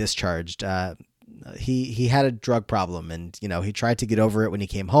dishonorably discharged. He had a drug problem, and, you know, he tried to get over it when he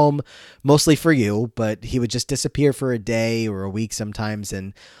came home, mostly for you, but he would just disappear for a day or a week sometimes,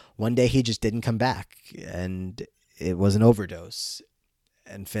 and one day he just didn't come back, and it was an overdose.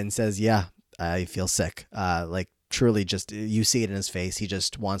 And Finn says, yeah, I feel sick. Like, truly, just, you see it in his face. He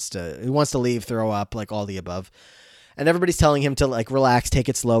just wants to leave, throw up, like all the above. And everybody's telling him to, like, relax, take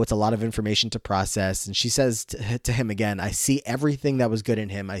it slow. It's a lot of information to process. And she says to him again, I see everything that was good in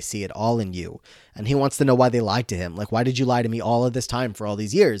him. I see it all in you. And he wants to know why they lied to him. Like, why did you lie to me all of this time for all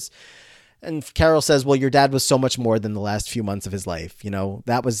these years? And Carol says, well, your dad was so much more than the last few months of his life. You know,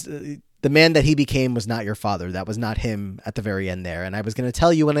 that was the man that he became was not your father. That was not him at the very end there. And I was going to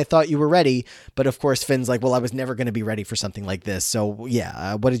tell you when I thought you were ready. But of course, Finn's like, well, I was never going to be ready for something like this. So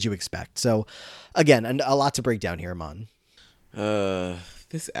yeah, what did you expect? So again, a lot to break down here, Amon.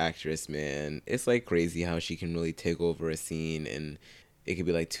 This actress, man, it's like crazy how she can really take over a scene and it could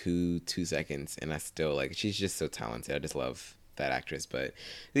be like two seconds. And I still like, she's just so talented. I just love that actress. But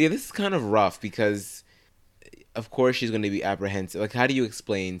yeah, this is kind of rough because of course she's going to be apprehensive. Like, how do you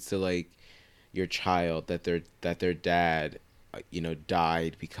explain to like your child that their dad, you know,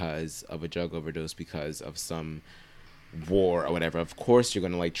 died because of a drug overdose, because of some war or whatever? Of course you're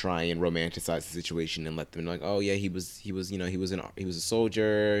going to like try and romanticize the situation and let them know, like, oh yeah, he was you know, he was a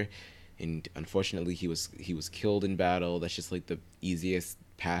soldier and unfortunately he was killed in battle. That's just like the easiest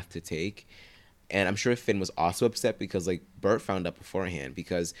path to take. And I'm sure Finn was also upset because like Bert found out beforehand,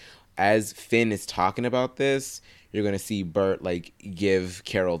 because as Finn is talking about this, you're going to see Bert like give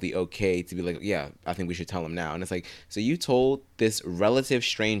Carol the okay to be like, yeah, I think we should tell him now. And it's like, so you told this relative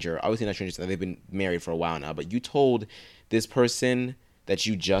stranger, obviously not stranger, they've been married for a while now, but you told this person that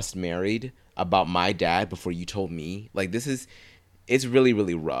you just married about my dad before you told me? Like, it's really,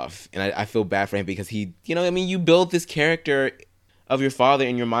 really rough. And I feel bad for him because he, you know, I mean, you built this character of your father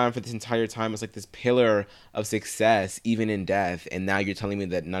in your mind for this entire time. It's like this pillar of success, even in death. And now you're telling me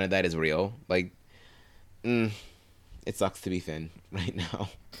that none of that is real. Like, it sucks to be Finn right now.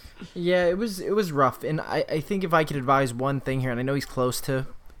 Yeah, it was rough. And I think if I could advise one thing here, and I know he's close to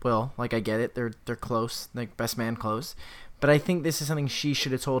Will, like I get it. They're close, like best man close. But I think this is something she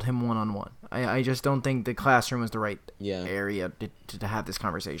should have told him one-on-one. I just don't think the classroom was the right area to have this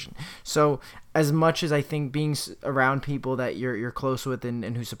conversation. So as much as I think being around people that you're close with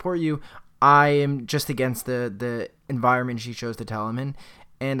and who support you, I am just against the environment she chose to tell him in.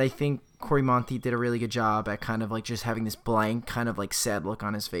 And I think Corey Monteith did a really good job at kind of like just having this blank kind of like sad look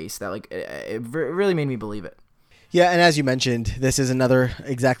on his face that like it really made me believe it. Yeah, and as you mentioned, this is another,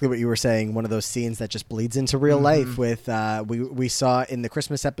 exactly what you were saying, one of those scenes that just bleeds into real life with, we saw in the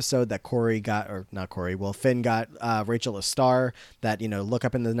Christmas episode that Finn got Rachel a star that, you know, look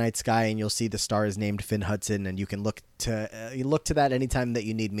up in the night sky and you'll see the star is named Finn Hudson, and you can look to that anytime that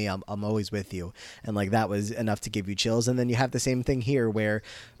you need me. I'm always with you. And like, that was enough to give you chills. And then you have the same thing here where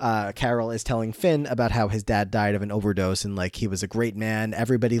Carol is telling Finn about how his dad died of an overdose, and like, he was a great man.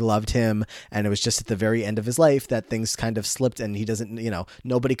 Everybody loved him. And it was just at the very end of his life that things kind of slipped, and he doesn't, you know,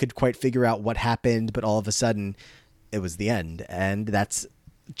 nobody could quite figure out what happened, but all of a sudden it was the end. And that's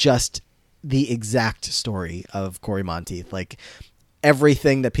just the exact story of Corey Monteith. Like,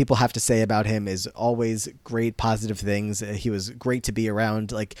 everything that people have to say about him is always great, positive things. He was great to be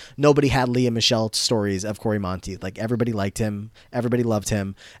around. Like, nobody had Leah Michelle stories of Corey Monteith. Like, everybody liked him, everybody loved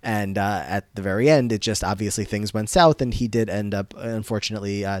him, and at the very end, it just obviously things went south, and he did end up,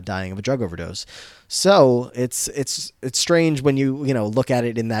 unfortunately, dying of a drug overdose. So it's strange when you look at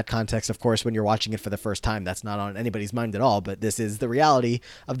it in that context. Of course, when you're watching it for the first time, that's not on anybody's mind at all. But this is the reality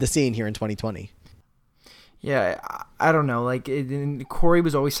of the scene here in 2020. Yeah, I don't know. Like, Corey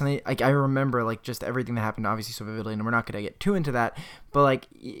was always something. Like, I remember like just everything that happened, obviously, so vividly, and we're not gonna get too into that. But like,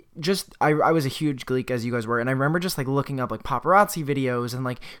 just I was a huge geek, as you guys were, and I remember just like looking up like paparazzi videos and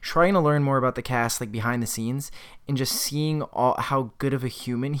like trying to learn more about the cast, like behind the scenes, and just seeing how good of a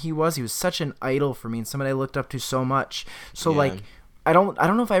human he was. He was such an idol for me and somebody I looked up to so much. So like, I don't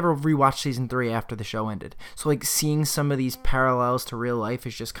know if I ever rewatched season 3 after the show ended. So like, seeing some of these parallels to real life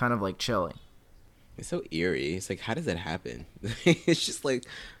is just kind of like chilling. It's so eerie. It's like, how does that happen? It's just like,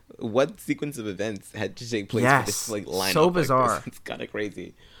 what sequence of events had to take place for this to like line so up bizarre. like this? It's kind of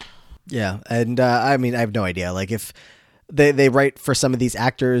crazy. Yeah, and I mean, I have no idea. Like, if they write for some of these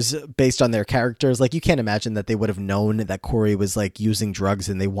actors based on their characters. Like, you can't imagine that they would have known that Corey was like using drugs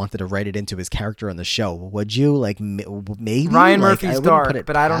and they wanted to write it into his character on the show. Would you? Like, maybe Ryan like, Murphy's dark,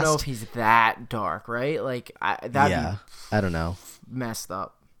 but I don't know if he's that dark, right? Like, that'd be I don't know, messed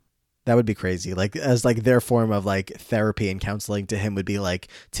up. That would be crazy. Like, as like their form of like therapy and counseling to him would be like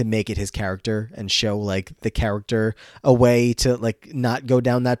to make it his character and show like the character a way to like not go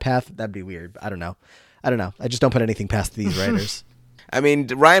down that path. That'd be weird. I don't know. I just don't put anything past these writers. I mean,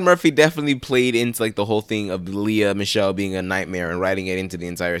 Ryan Murphy definitely played into like the whole thing of Leah Michelle being a nightmare and writing it into the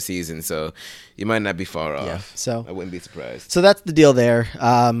entire season. So you might not be far off. Yeah, so I wouldn't be surprised. So that's the deal there.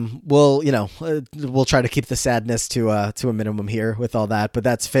 We'll try to keep the sadness to a minimum here with all that. But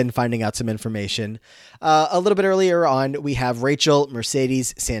that's Finn finding out some information. A little bit earlier on, we have Rachel,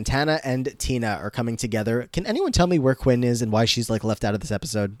 Mercedes, Santana, and Tina are coming together. Can anyone tell me where Quinn is and why she's like left out of this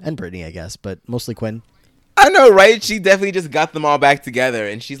episode? And Brittany, I guess, but mostly Quinn. I know, right? She definitely just got them all back together,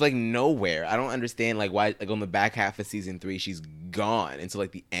 and she's like nowhere. I don't understand like why like on the back half of season 3 she's gone until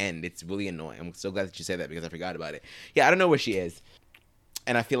like the end. It's really annoying. I'm so glad that you said that because I forgot about it. Yeah, I don't know where she is,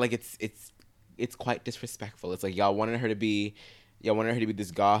 and I feel like it's quite disrespectful. It's like y'all wanted her to be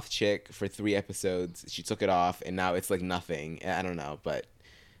this goth chick for 3 episodes. She took it off, and now it's like nothing. I don't know, but.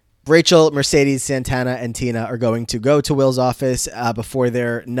 Rachel, Mercedes, Santana, and Tina are going to go to Will's office before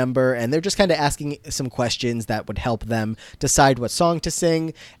their number, and they're just kind of asking some questions that would help them decide what song to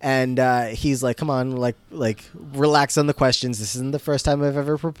sing. And he's like, "Come on, like relax on the questions. This isn't the first time I've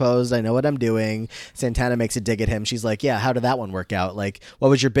ever proposed. I know what I'm doing." Santana makes a dig at him. She's like, "Yeah, how did that one work out? Like, what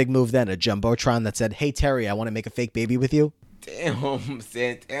was your big move then? A jumbotron that said, 'Hey Terry, I want to make a fake baby with you'?" Damn,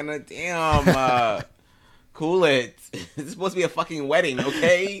 Santana, damn. Cool it. This is supposed to be a fucking wedding,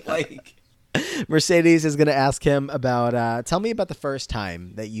 okay? Like, Mercedes is going to ask him about, tell me about the first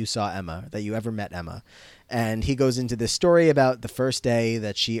time that you saw Emma, that you ever met Emma. And he goes into this story about the first day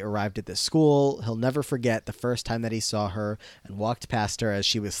that she arrived at this school. He'll never forget the first time that he saw her and walked past her as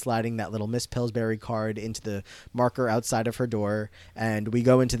she was sliding that little Miss Pillsbury card into the marker outside of her door. And we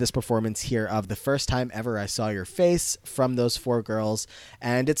go into this performance here of the first time ever I saw your face from those 4 girls.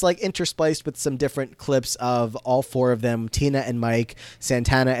 And it's like interspliced with some different clips of all 4 of them, Tina and Mike,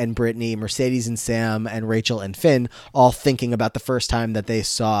 Santana and Brittany, Mercedes and Sam, and Rachel and Finn, all thinking about the first time that they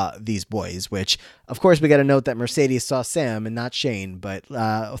saw these boys, which, of course, we got to note that Mercedes saw Sam and not Shane. But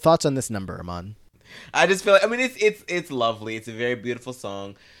thoughts on this number, Amon? I just feel like, I mean, it's lovely. It's a very beautiful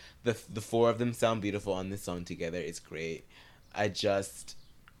song. The 4 of them sound beautiful on this song together. It's great. I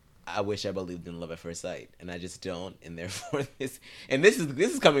wish I believed in love at first sight, and I just don't. And therefore, this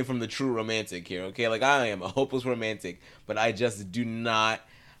is coming from the true romantic here. Okay, like I am a hopeless romantic, but I just do not.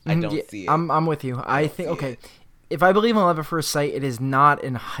 I don't see it. I'm with you. I think okay. If I believe in love at first sight, it is not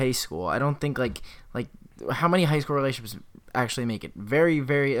in high school. I don't think like how many high school relationships actually make it? A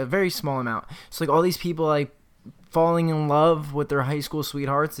very small amount. So like all these people like falling in love with their high school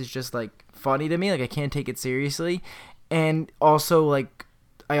sweethearts is just like funny to me. Like I can't take it seriously. And also like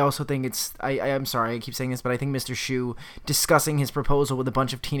I also think it's I'm sorry I keep saying this, but I think Mr. Shu discussing his proposal with a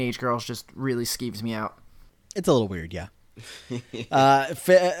bunch of teenage girls just really skeeves me out. It's a little weird, yeah.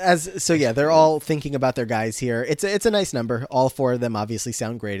 They're all thinking about their guys here. It's a nice number. All 4 of them obviously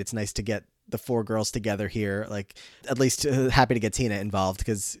sound great. It's nice to get the 4 girls together here. Like, at least happy to get Tina involved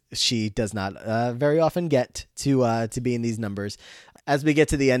because she does not very often get to be in these numbers. As we get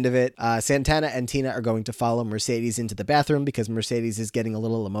to the end of it, Santana and Tina are going to follow Mercedes into the bathroom because Mercedes is getting a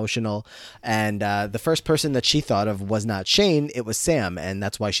little emotional. And the first person that she thought of was not Shane, it was Sam. And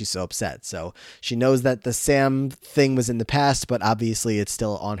that's why she's so upset. So she knows that the Sam thing was in the past, but obviously it's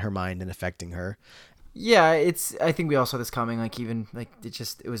still on her mind and affecting her. Yeah, I think we all saw this coming. Like even like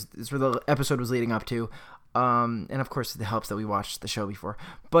it's where the episode was leading up to. And of course it helps that we watched the show before.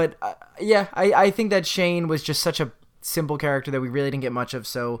 But I think that Shane was just such a simple character that we really didn't get much of,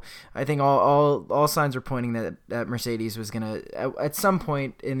 so I think all signs are pointing that Mercedes was gonna at some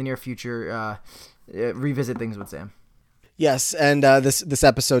point in the near future revisit things with Sam. Yes, and this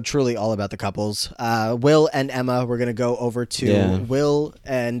episode truly all about the couples. Will and Emma, we're gonna go over to Will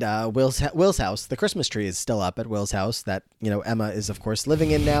and Will's house. The Christmas tree is still up at Will's house that Emma is of course living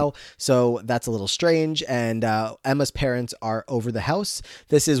in now, so that's a little strange. And Emma's parents are over the house.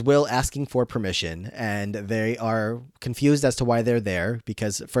 This is Will asking for permission, and they are confused as to why they're there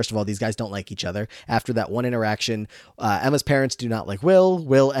because first of all, these guys don't like each other. After that one interaction, Emma's parents do not like Will.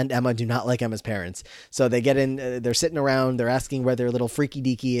 Will and Emma do not like Emma's parents. So they get in. They're sitting around. They're asking where their little freaky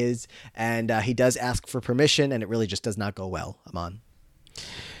deaky is, and he does ask for permission, and it really just does not go well. Amon,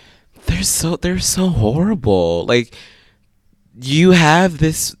 they're so horrible. Like you have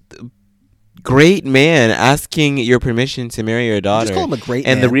this great man asking your permission to marry your daughter. Just call him a great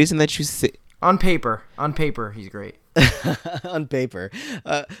and man. the reason that you say On paper, he's great. On paper,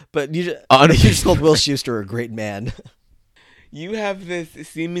 but you just called Will Schuester a great man. You have this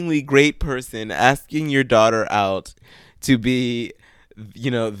seemingly great person asking your daughter out to be,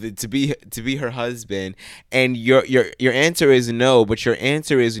 to be her husband, and your answer is no, but your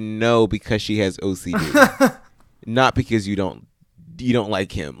answer is no because she has OCD, not because you don't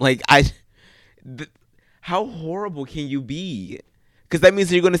like him. Like how horrible can you be? Because that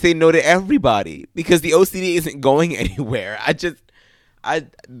means you're going to say no to everybody because the OCD isn't going anywhere.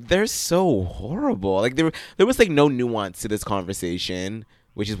 They're so horrible. Like there was like no nuance to this conversation,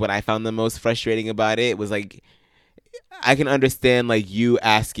 which is what I found the most frustrating about it. It was like, I can understand like you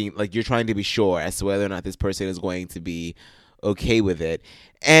asking, like you're trying to be sure as to whether or not this person is going to be okay with it.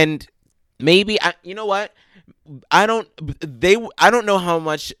 And maybe you know what? I don't know how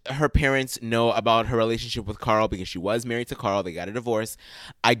much her parents know about her relationship with Carl because she was married to Carl. They got a divorce.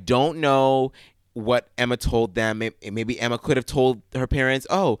 I don't know what Emma told them. Maybe Emma could have told her parents,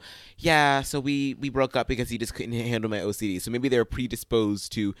 oh yeah, so we broke up because he just couldn't handle my OCD. So maybe they're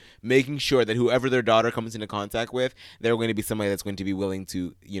predisposed to making sure that whoever their daughter comes into contact with, they're going to be somebody that's going to be willing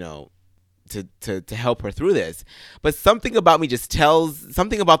to, to help her through this. But something about them just tells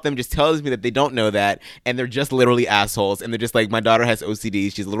me that they don't know that, and they're just literally assholes, and they're just like, my daughter has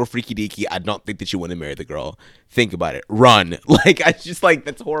OCD, she's a little freaky deaky, I don't think that you want to marry the girl. Think about it. Run. Like, I just like,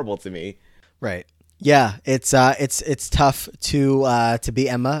 that's horrible to me. Right. Yeah, it's tough to be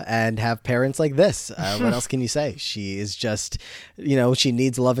Emma and have parents like this. What else can you say? She is just, she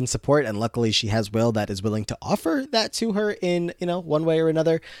needs love and support, and luckily she has Will that is willing to offer that to her in, one way or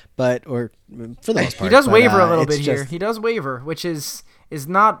another. Or for the most part, he does waver a little bit here. He does waver, which is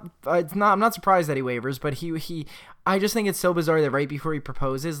not. I'm not surprised that he wavers, but he. I just think it's so bizarre that right before he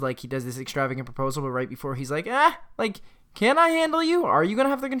proposes, like he does this extravagant proposal, but right before he's like, can I handle you? Are you going to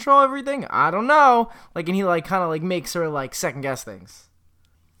have to control everything? I don't know. Like, and he like kind of like makes her like second guess things.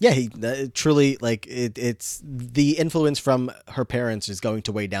 Yeah, he truly, like, it's the influence from her parents is going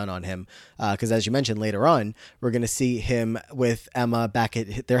to weigh down on him. Because as you mentioned later on, we're going to see him with Emma back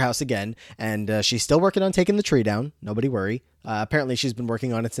at their house again. And she's still working on taking the tree down. Nobody worry. Apparently she's been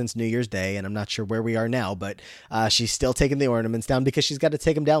working on it since New Year's Day, and I'm not sure where we are now, but she's still taking the ornaments down because she's got to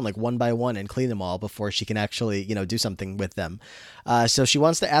take them down like one by one and clean them all before she can actually, do something with them. So she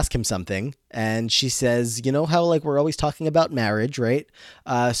wants to ask him something, and she says, how like we're always talking about marriage, right?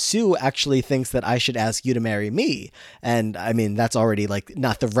 Sue actually thinks that I should ask you to marry me. And I mean, that's already like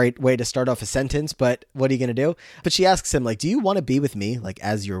not the right way to start off a sentence, but what are you going to do? But she asks him, like, do you want to be with me, like,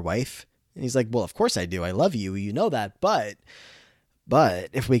 as your wife? And he's like, well, of course I do. I love you. You know that. But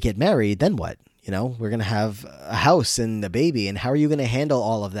if we get married, then what? We're going to have a house and a baby. And how are you going to handle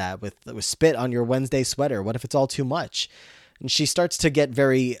all of that with spit on your Wednesday sweater? What if it's all too much? And she starts to get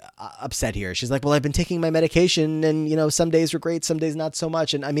very upset here. She's like, well, I've been taking my medication and, some days were great, some days not so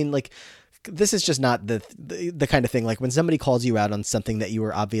much. And I mean, like, this is just not the kind of thing, like when somebody calls you out on something that you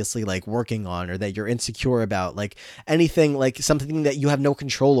were obviously like working on or that you're insecure about, like anything, like something that you have no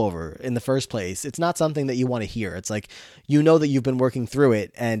control over in the first place. It's not something that you want to hear. It's like, that you've been working through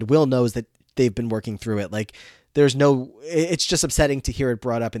it, and Will knows that they've been working through it. Like it's just upsetting to hear it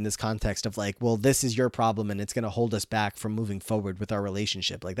brought up in this context of like, well, this is your problem and it's going to hold us back from moving forward with our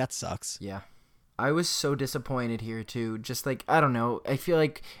relationship. Like, that sucks. Yeah. I was so disappointed here too. Just like, I don't know. I feel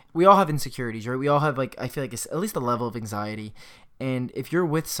like we all have insecurities, right? We all have like, I feel like it's at least a level of anxiety. And if you're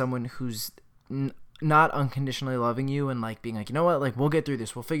with someone who's not unconditionally loving you and like being like, you know what, like we'll get through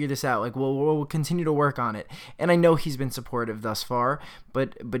this, we'll figure this out, like we'll continue to work on it. And I know he's been supportive thus far,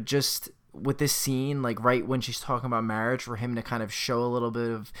 but just with this scene, like right when she's talking about marriage, for him to kind of show a little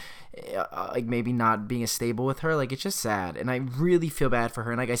bit of like maybe not being as stable with her, like it's just sad, and I really feel bad for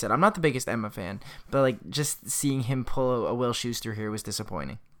her. And like I said, I'm not the biggest Emma fan, but like just seeing him pull a Will Schuester here was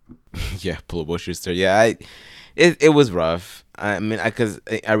disappointing. Yeah, pull a Will Schuester. Yeah, it was rough. I mean, because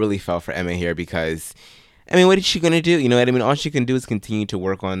I really felt for Emma here because, I mean, what is she gonna do? You know what I mean? All she can do is continue to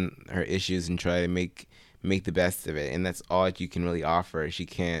work on her issues and try to make the best of it, and that's all you can really offer. She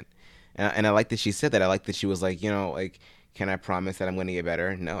can't. And I like that she said that. I like that she was like, like, can I promise that I'm going to get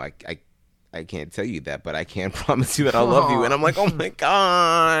better? No, I can't tell you that, but I can promise you that I love you. And I'm like, oh my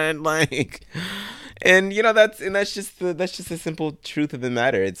God, like, and that's just the simple truth of the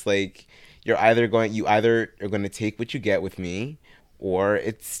matter. It's like you either are going to take what you get with me, or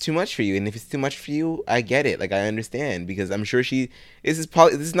it's too much for you. And if it's too much for you, I get it. Like, I understand, because I'm sure this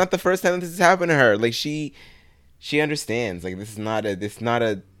is not the first time that this has happened to her. Like, she understands. Like, this is not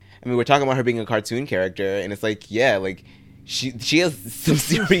a. I mean, we're talking about her being a cartoon character, and it's like, yeah, like, she has some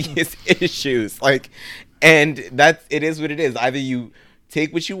serious issues. Like, and it is what it is. Either you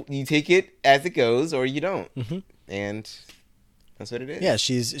take you take it as it goes, or you don't. And that's what it is. Yeah,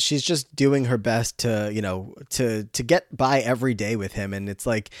 she's just doing her best to, you know, to get by every day with him. And it's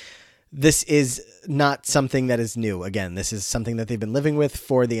like, this is not something that is new. Again, this is something that they've been living with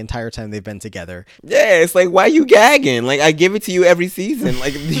for the entire time they've been together. Yeah, it's like, why are you gagging? Like, I give it to you every season.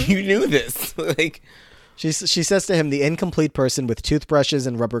 Like, you knew this. Like, she says to him, the incomplete person with toothbrushes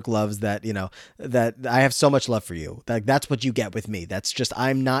and rubber gloves, that, you know, that I have so much love for you. Like, that's what you get with me. That's just,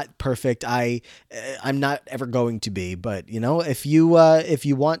 I'm not perfect. I'm not ever going to be. But, you know, if you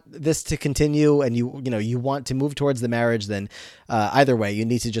want this to continue and you want to move towards the marriage, then either way, you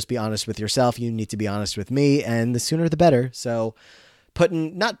need to just be honest with yourself. You need to be honest with me, and the sooner the better. So,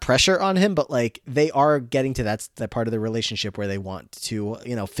 putting not pressure on him, but like they are getting to that part of the relationship where they want to,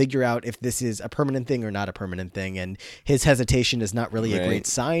 you know, figure out if this is a permanent thing or not a permanent thing. And his hesitation is not really a great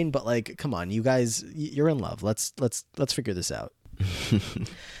sign, but like, come on, you guys, you're in love. Let's figure this out.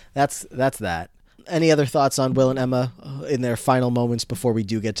 That's that. Any other thoughts on Will and Emma in their final moments before we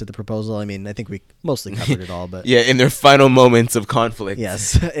do get to the proposal? I mean, I think we mostly covered it all, but yeah, in their final moments of conflict.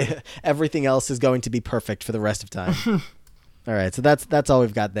 Yes. Everything else is going to be perfect for the rest of time. All right, so that's all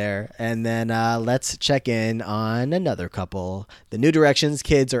we've got there. And then let's check in on another couple. The New Directions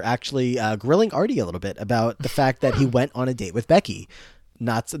kids are actually grilling Artie a little bit about the fact that he went on a date with Becky.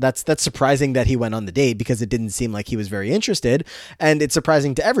 That's surprising that he went on the date, because it didn't seem like he was very interested, and it's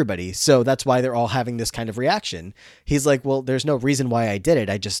surprising to everybody. So that's why they're all having this kind of reaction. He's like, well, there's no reason why I did it.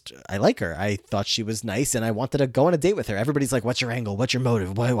 I like her. I thought she was nice and I wanted to go on a date with her. Everybody's like, what's your angle? What's your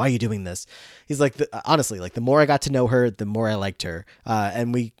motive? Why are you doing this? He's like, honestly, like the more I got to know her, the more I liked her.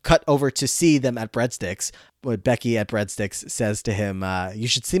 And we cut over to see them at Breadsticks. What Becky at Breadsticks says to him, you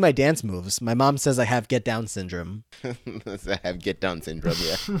should see my dance moves. My mom says I have get down syndrome. I have get down syndrome,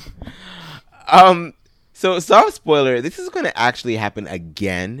 yeah. So soft spoiler, this is going to actually happen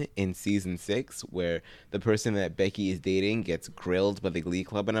again in season 6, where the person that Becky is dating gets grilled by the Glee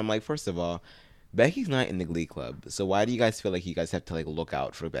Club. And I'm like, first of all, Becky's not in the Glee Club, so why do you guys feel like you guys have to like look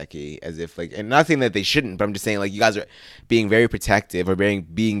out for Becky? As if like, and not saying that they shouldn't, but I'm just saying like you guys are being very protective or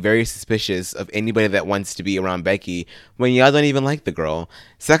being very suspicious of anybody that wants to be around Becky when y'all don't even like the girl.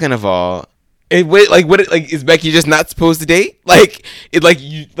 Second of all, is Becky just not supposed to date? Anybody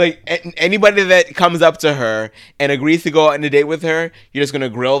that comes up to her and agrees to go out on a date with her, you're just gonna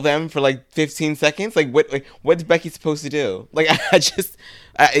grill them for like 15 seconds? What's Becky supposed to do? It's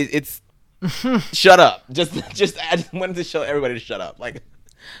shut up. I just wanted to show everybody to shut up. Like,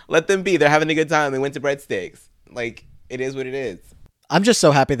 let them be. They're having a good time. They went to Breadsticks. Like, it is what it is. I'm just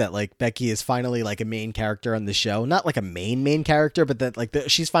so happy that like Becky is finally like a main character on the show. Not like a main character, but that like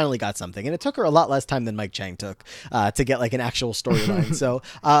she's finally got something. And it took her a lot less time than Mike Chang took to get like an actual storyline. So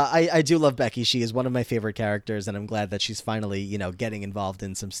I do love Becky. She is one of my favorite characters, and I'm glad that she's finally, you know, getting involved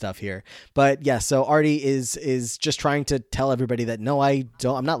in some stuff here. But yeah, so Artie is just trying to tell everybody that no,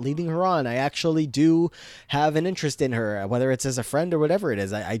 I'm not leading her on. I actually do have an interest in her, whether it's as a friend or whatever it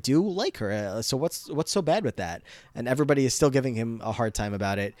is. I do like her. So what's so bad with that? And everybody is still giving him a hard time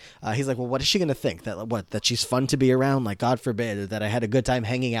about it. He's like, well, what is she gonna think? That she's fun to be around? Like, God forbid that I had a good time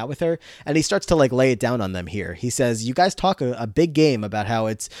hanging out with her. And he starts to like lay it down on them here. He says, you guys talk a big game about how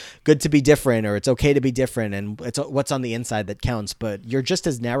it's good to be different, or it's okay to be different, and it's what's on the inside that counts, but you're just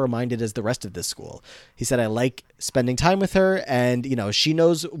as narrow-minded as the rest of this school. He said, I like spending time with her, and you know, she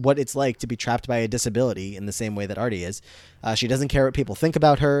knows what it's like to be trapped by a disability in the same way that Artie is. She doesn't care what people think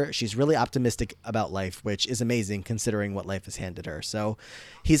about her. She's really optimistic about life, which is amazing considering what life has handed her. So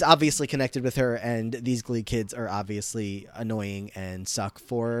he's obviously connected with her, and these Glee kids are obviously annoying and suck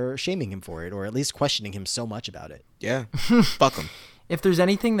for shaming him for it, or at least questioning him so much about it. Yeah. Fuck him. If there's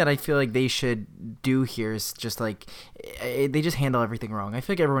anything that I feel like they should do here is just like they just handle everything wrong. I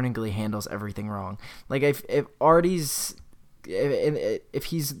feel like everyone in Glee handles everything wrong. Like if Artie's if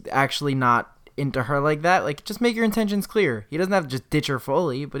he's actually not into her like that, like just make your intentions clear. He doesn't have to just ditch her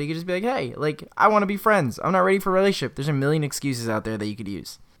fully, but he could just be like, hey, like I want to be friends. I'm not ready for a relationship. There's a million excuses out there that you could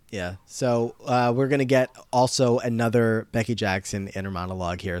use. Yeah. So we're going to get also another Becky Jackson inner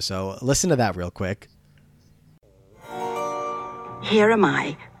monologue here. So listen to that real quick. Here am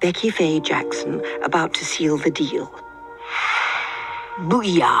I, Becky Faye Jackson, about to seal the deal.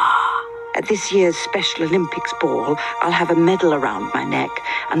 Booyah! At this year's Special Olympics ball, I'll have a medal around my neck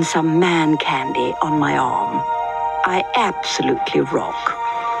and some man candy on my arm. I absolutely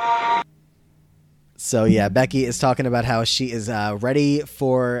rock. So yeah, Becky is talking about how she is ready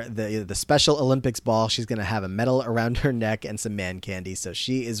for the Special Olympics ball. She's gonna have a medal around her neck and some man candy. So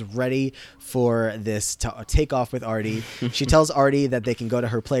she is ready for this to take off with Artie. She tells Artie that they can go to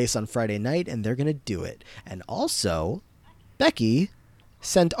her place on Friday night, and they're gonna do it. And also, Becky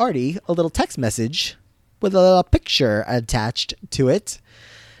sent Artie a little text message with a little picture attached to it.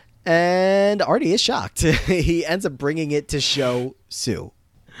 And Artie is shocked. He ends up bringing it to show Sue.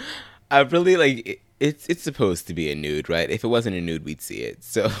 I really like it's supposed to be a nude, right? If it wasn't a nude, we'd see it.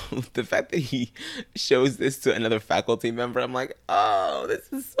 So the fact that he shows this to another faculty member, I'm like, oh,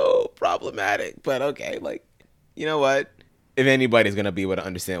 this is so problematic. But okay, like, you know what? If anybody's gonna be able to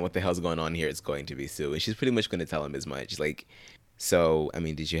understand what the hell's going on here, it's going to be Sue, and she's pretty much gonna tell him as much. Like, so I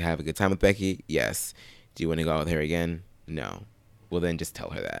mean, did you have a good time with Becky? Yes. Do you want to go out with her again? No. Well, then just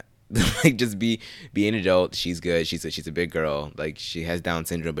tell her that. Like, just be an adult. She's good. She's a big girl. Like, she has Down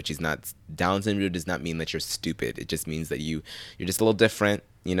syndrome, but she's not. Down syndrome does not mean that you're stupid. It just means that you're just a little different,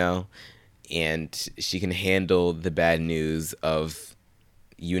 you know. And she can handle the bad news of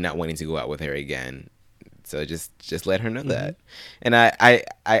you not wanting to go out with her again. So just let her know that. And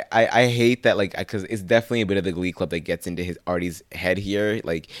I hate that, like, because it's definitely a bit of the Glee Club that gets into Artie's head here,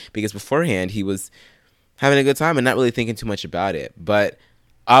 like, because beforehand he was having a good time and not really thinking too much about it. But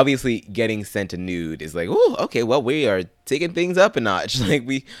obviously getting sent a nude is like, oh, okay, well, we are taking things up a notch. Like,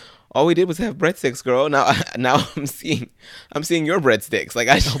 all we did was have breadsticks, girl. Now I'm seeing your breadsticks. Like,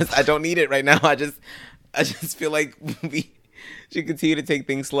 I don't need it right now. I just feel like we should continue to take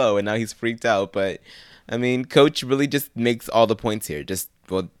things slow. And now he's freaked out. But I mean, Coach really just makes all the points here. Just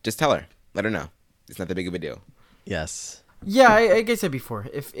tell her, let her know. It's not that big of a deal. Yes. Yeah, like I said before,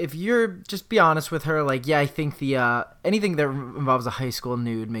 if you're just be honest with her, like, yeah, I think the anything that involves a high school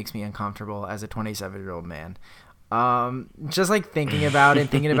nude makes me uncomfortable as a 27-year-old man. Just like thinking about it,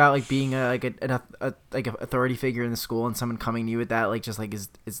 thinking about like being an authority figure in the school and someone coming to you with that, like, just like is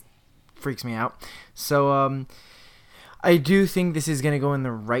freaks me out. So I do think this is going to go in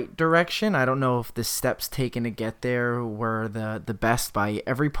the right direction. I don't know if the steps taken to get there were the best by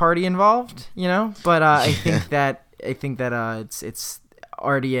every party involved, you know, but I think that it's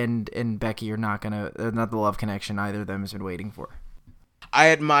Artie and Becky are not the love connection either of them has been waiting for. I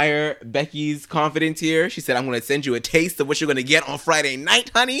admire Becky's confidence here. She said, I'm going to send you a taste of what you're going to get on Friday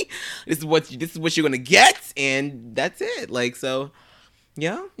night, honey. This is what you're going to get. And that's it. Like, so,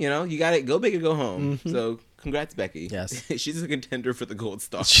 yeah, you know, you got it. Go big or go home. Mm-hmm. So congrats, Becky. Yes. She's a contender for the gold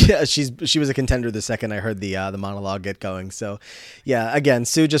star. Yeah, she was a contender the second I heard the monologue get going. So, yeah, again,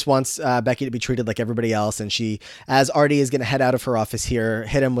 Sue just wants Becky to be treated like everybody else, and she, as Artie is going to head out of her office here,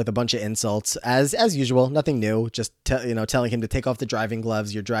 hit him with a bunch of insults as usual. Nothing new. Just telling him to take off the driving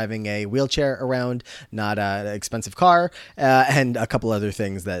gloves. You're driving a wheelchair around, not an expensive car, and a couple other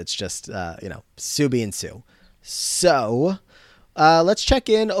things that it's just Sue being Sue. So. Let's check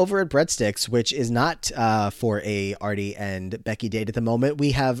in over at Breadsticks, which is not for a Artie and Becky date at the moment.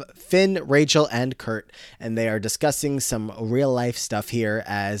 We have Finn, Rachel, and Kurt, and they are discussing some real life stuff here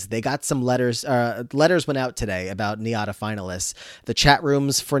as they got some letters. Letters went out today about NIADA finalists. The chat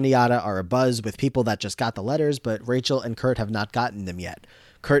rooms for NIADA are abuzz with people that just got the letters, but Rachel and Kurt have not gotten them yet.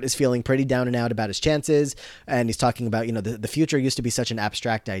 Kurt is feeling pretty down and out about his chances, and he's talking about, the future used to be such an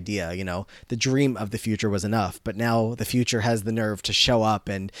abstract idea, the dream of the future was enough, but now the future has the nerve to show up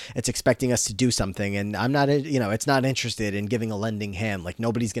and it's expecting us to do something, and I'm not, it's not interested in giving a lending hand. Like,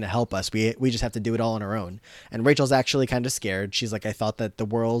 nobody's going to help us. We just have to do it all on our own. And Rachel's actually kind of scared. She's like, I thought that the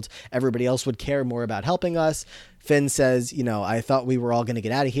world, everybody else would care more about helping us. Finn says, I thought we were all going to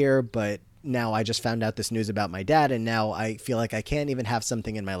get out of here, but now I just found out this news about my dad, and now I feel like I can't even have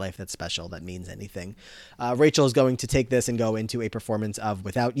something in my life that's special, that means anything. Rachel is going to take this and go into a performance of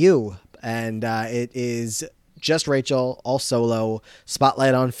Without You, and it is just Rachel, all solo,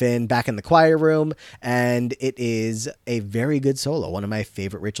 spotlight on Finn, back in the choir room, and it is a very good solo, one of my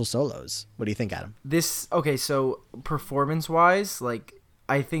favorite Rachel solos. What do you think, Adam? So performance-wise, like,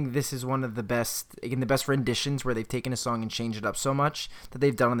 I think this is one of the best renditions where they've taken a song and changed it up so much that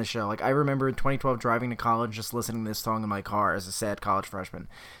they've done on the show. Like, I remember in 2012 driving to college, just listening to this song in my car as a sad college freshman.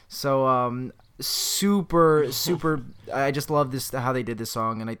 So, super, I just love this, how they did this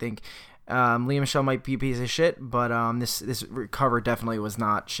song. And I think, Leah Michelle might be a piece of shit, but, this cover definitely was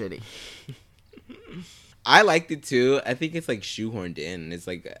not shitty. I liked it too. I think it's like shoehorned in. It's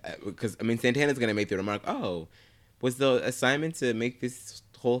like, because, Santana's going to make the remark, oh, was the assignment to make this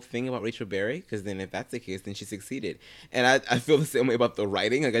whole thing about Rachel Berry? Because then if that's the case, then she succeeded. And I feel the same way about the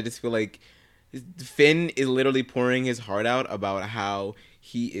writing. Like, I just feel like Finn is literally pouring his heart out about how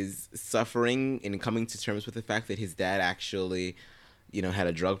he is suffering and coming to terms with the fact that his dad actually, had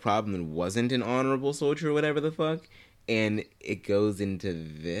a drug problem and wasn't an honorable soldier or whatever the fuck. And it goes into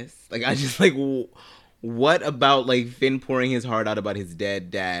this. Like, I just, like, what about, like, Finn pouring his heart out about his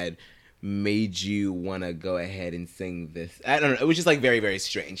dead dad made you want to go ahead and sing this? I don't know. It was just, like, very, very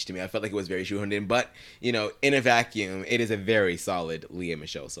strange to me. I felt like it was very shoehorned in. But, in a vacuum, it is a very solid Lea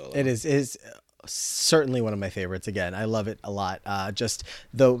Michele solo. It is certainly one of my favorites. Again, I love it a lot. Just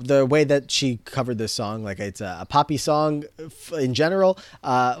the way that she covered this song, like it's a poppy song in general.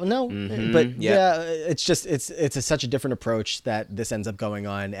 But it's just it's such a different approach that this ends up going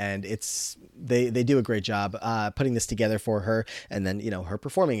on, and they do a great job putting this together for her, and then her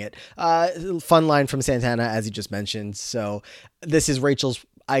performing it. Fun line from Santana, as you just mentioned. So this is Rachel's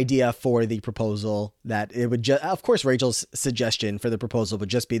idea for the proposal, that it would of course Rachel's suggestion for the proposal would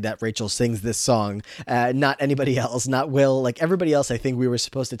just be that Rachel sings this song, not anybody else, not Will. Like everybody else, I think we were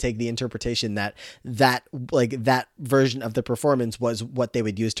supposed to take the interpretation that version of the performance was what they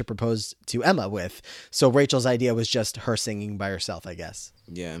would use to propose to Emma with. So Rachel's idea was just her singing by herself, I guess.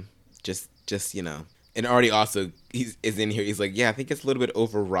 Yeah, just and Artie also is in here. He's like, yeah, I think it's a little bit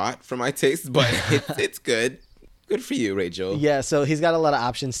overwrought for my taste, but it's good. Good for you, Rachel. Yeah, so he's got a lot of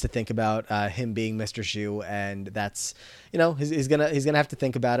options to think about, him being Mr. Shoe, and that's, he's gonna have to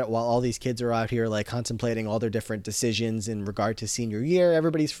think about it while all these kids are out here like contemplating all their different decisions in regard to senior year.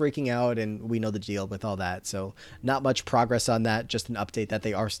 Everybody's freaking out, and we know the deal with all that. So not much progress on that, just an update that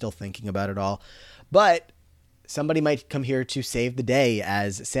they are still thinking about it all. But somebody might come here to save the day,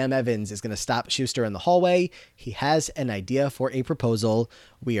 as Sam Evans is going to stop Schuster in the hallway. He has an idea for a proposal.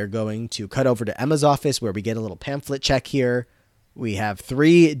 We are going to cut over to Emma's office, where we get a little pamphlet check here. We have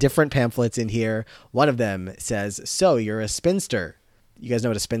 3 different pamphlets in here. One of them says, "So you're a spinster." You guys know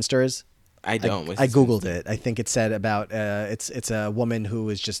what a spinster is? I don't. I Googled it. I think it said about it's a woman who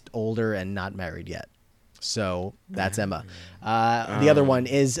is just older and not married yet. So that's Emma. The other one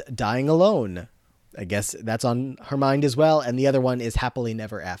is dying alone. I guess that's on her mind as well. And the other one is happily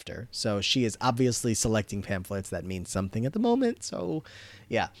never after. So she is obviously selecting pamphlets that mean something at the moment. So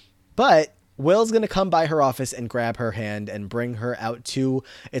yeah, but Will's going to come by her office and grab her hand and bring her out to,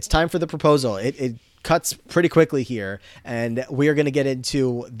 it's time for the proposal. It cuts pretty quickly here, and we are going to get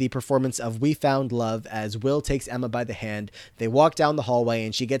into the performance of We Found Love as Will takes Emma by the hand. They walk down the hallway,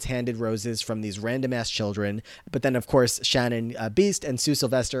 and she gets handed roses from these random-ass children. But then, of course, Shannon Beast and Sue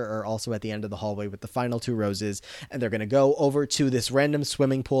Sylvester are also at the end of the hallway with the final 2 roses, and they're going to go over to this random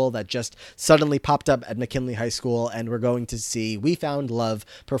swimming pool that just suddenly popped up at McKinley High School, and we're going to see We Found Love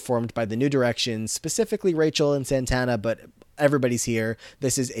performed by the New Directions, specifically Rachel and Santana, but everybody's here.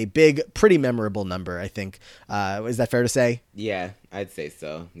 This is a big, pretty memorable number, I think. Is that fair to say? Yeah, I'd say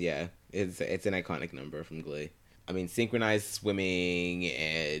so. Yeah, it's an iconic number from Glee. I mean, synchronized swimming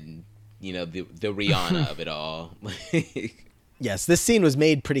and, the Rihanna of it all. Yes, this scene was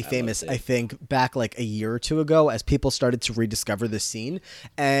made pretty famous, I think, back like a year or 2 ago, as people started to rediscover this scene.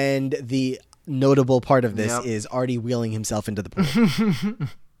 And the notable part of this is Artie wheeling himself into the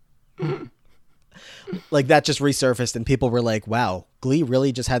pool. Like that just resurfaced, and people were like, wow, Glee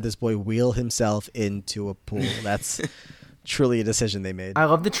really just had this boy wheel himself into a pool. That's truly a decision they made. I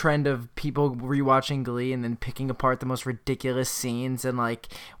love the trend of people rewatching Glee and then picking apart the most ridiculous scenes, and like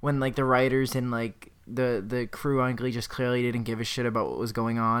when like the writers and like the crew on Glee just clearly didn't give a shit about what was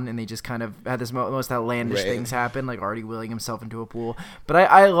going on, and they just kind of had this most outlandish things happen, like Artie wheeling himself into a pool. But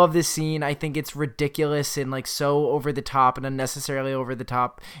I love this scene. I think it's ridiculous and like so over the top and unnecessarily over the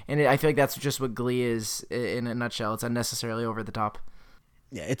top, and I feel like that's just what Glee is in a nutshell. It's unnecessarily over the top.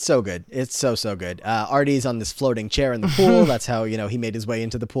 Yeah, it's so good. It's so good. Artie's on this floating chair in the pool. That's how, he made his way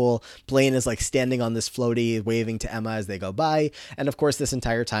into the pool. Blaine is like standing on this floaty, waving to Emma as they go by. And of course, this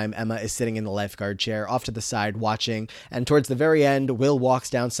entire time, Emma is sitting in the lifeguard chair off to the side watching. And towards the very end, Will walks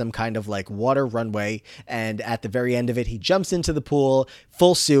down some kind of like water runway. And at the very end of it, he jumps into the pool,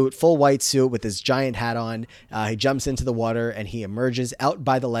 full white suit with his giant hat on. He jumps into the water and he emerges out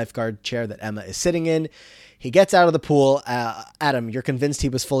by the lifeguard chair that Emma is sitting in. He gets out of the pool. Adam, you're convinced he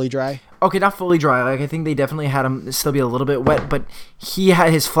was fully dry? Okay, not fully dry. Like I think they definitely had him still be a little bit wet, but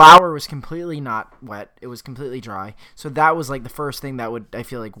his flower was completely not wet. It was completely dry. So that was like the first thing that would, I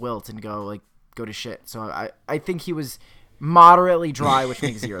feel like, wilt and go to shit. So I think he was moderately dry, which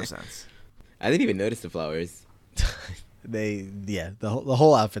makes 0 sense. I didn't even notice the flowers. The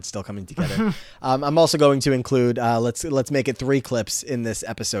whole outfit's still coming together. I'm also going to include let's make it 3 clips in this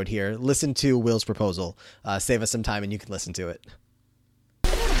episode here. Listen to Will's proposal. Save us some time and you can listen to it.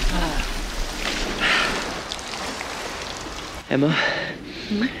 Emma,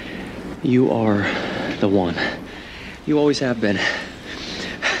 you are the one. You always have been.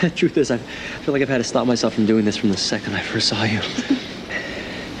 The truth is, I feel like I've had to stop myself from doing this from the second I first saw you.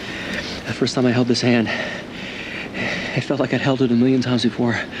 first time I held this hand, it felt like I'd held it a million times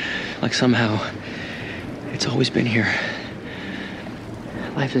before. Like somehow, it's always been here.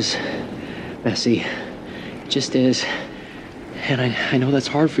 Life is messy. It just is. And I know that's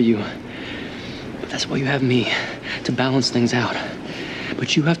hard for you. But that's why you have me, to balance things out.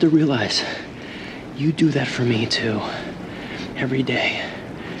 But you have to realize, you do that for me too. Every day.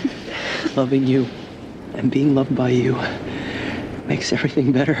 Loving you and being loved by you makes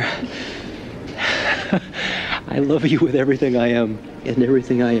everything better. I love you with everything I am and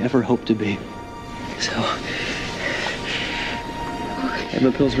everything I ever hope to be. So,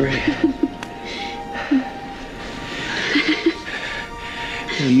 Emma Pillsbury,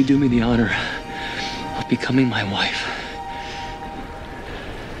 will you do me the honor of becoming my wife?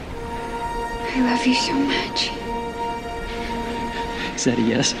 I love you so much. Is that a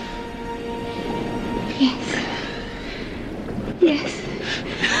yes? Yes. Yes.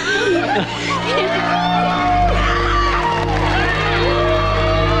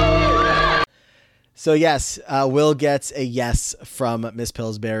 So yes, Will gets a yes from Miss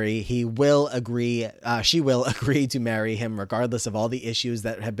Pillsbury. He will agree. She will agree to marry him regardless of all the issues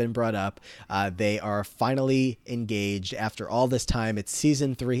that have been brought up. They are finally engaged after all this time. It's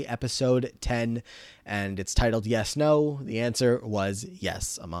season 3, episode 10, and it's titled Yes, No. The answer was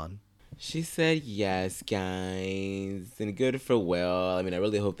yes, Aman. She said yes, guys, and good for Will. I mean, I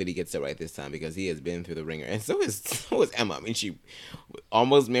really hope that he gets it right this time because he has been through the ringer, and so is Emma. I mean, she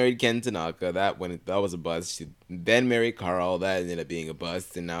almost married Ken Tanaka. That was a bust. She then married Carl. That ended up being a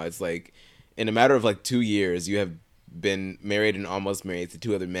bust, and now it's like, in a matter of like 2 years, you have been married and almost married to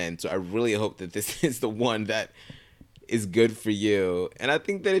 2 other men. So I really hope that this is the one that is good for you, and I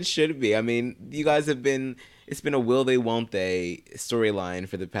think that it should be. I mean, you guys have been. It's been a will they, won't they storyline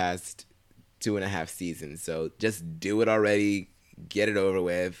for the past 2.5 seasons. So just do it already, get it over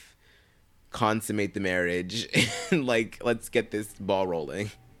with, consummate the marriage, and like, let's get this ball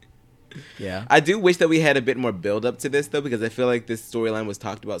rolling. Yeah. I do wish that we had a bit more build up to this though, because I feel like this storyline was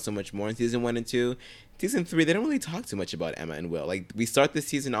talked about so much more in season 1 and 2. Season 3, they don't really talk too much about Emma and Will. Like, we start this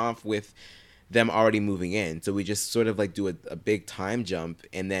season off with them already moving in, so we just sort of like do a big time jump,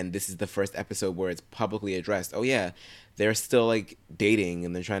 and then this is the first episode where it's publicly addressed. Oh yeah, they're still like dating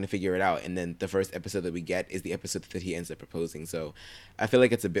and they're trying to figure it out, and then the first episode that we get is the episode that he ends up proposing. So I feel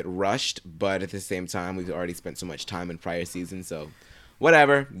like it's a bit rushed, but at the same time we've already spent so much time in prior seasons, so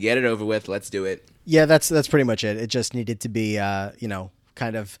whatever, get it over with, let's do it. Yeah, that's pretty much it. It just needed to be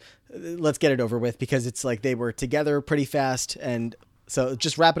kind of let's get it over with, because it's like they were together pretty fast, and so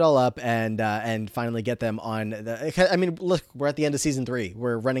just wrap it all up and finally get them on the. I mean, look, we're at the end of season 3.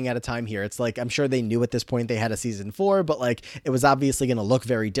 We're running out of time here. It's like, I'm sure they knew at this point they had a season 4, but like it was obviously going to look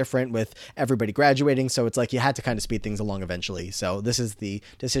very different with everybody graduating. So it's like you had to kind of speed things along eventually. So this is the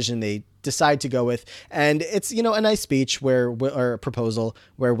decision they decide to go with, and it's, you know, a nice speech or a proposal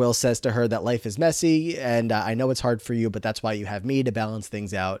where Will says to her that life is messy, and I know it's hard for you, but that's why you have me to balance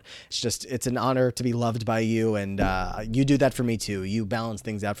things out. It's an honor to be loved by you, and you do that for me too. You balance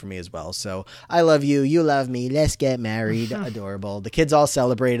things out for me as well. So I love you, you love me, let's get married. Adorable. The kids all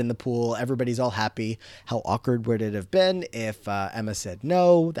celebrate in the pool, everybody's all happy. How awkward would it have been if Emma said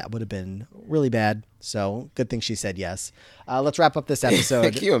no? That would have been really bad. So good thing she said yes. Let's wrap up this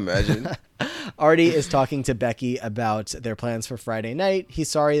episode. Can you imagine? Artie is talking to Becky about their plans for Friday night. He's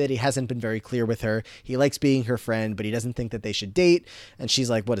sorry that he hasn't been very clear with her. He likes being her friend, but he doesn't think that they should date. And she's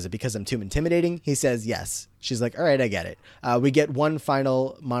like, what is it, because I'm too intimidating? He says yes. She's like, all right, I get it. We get one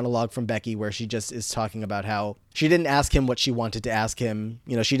final monologue from Becky where she just is talking about how she didn't ask him what she wanted to ask him.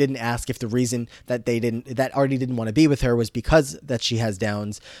 You know, she didn't ask if the reason that Artie didn't want to be with her was because that she has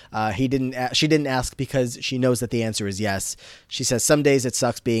Downs. She didn't ask because she knows that the answer is yes. She says, some days it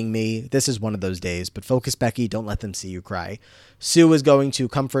sucks being me. This is one of those days, but focus, Becky. Don't let them see you cry. Sue is going to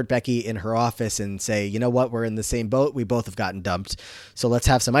comfort Becky in her office and say, you know what? We're in the same boat. We both have gotten dumped. So let's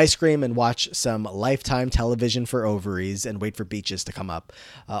have some ice cream and watch some Lifetime television for ovaries and wait for Beaches to come up.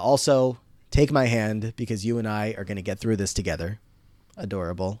 Also, take my hand because you and I are going to get through this together.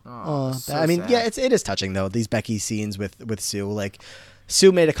 Adorable. So I mean, sad. yeah, it is touching though. These Becky scenes with Sue, like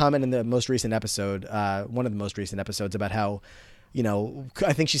Sue made a comment in the most recent episode, one of the most recent episodes, about how, you know,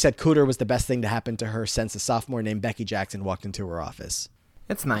 I think she said Cooter was the best thing to happen to her since a sophomore named Becky Jackson walked into her office.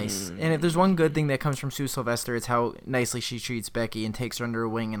 It's nice. And if there's one good thing that comes from Sue Sylvester, it's how nicely she treats Becky and takes her under her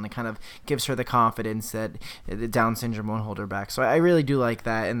wing and kind of gives her the confidence that the Down syndrome won't hold her back. So I really do like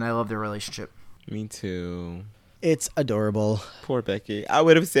that, and I love their relationship. Me too. It's adorable. Poor Becky. I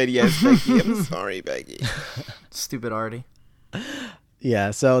would have said yes, Becky. I'm sorry, Becky. Stupid Artie.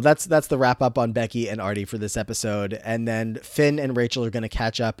 Yeah, so that's the wrap up on Becky and Artie for this episode. And then Finn and Rachel are going to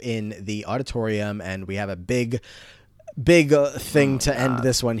catch up in the auditorium, and we have a big thing to end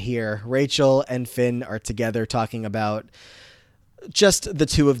this one here. Rachel and Finn are together talking about just the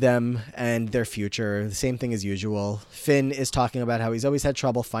two of them and their future. The same thing as usual. Finn is talking about how he's always had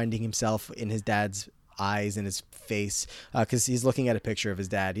trouble finding himself in his dad's eyes and his face, because he's looking at a picture of his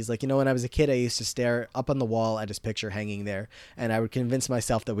dad. He's like, when I was a kid, I used to stare up on the wall at his picture hanging there, and I would convince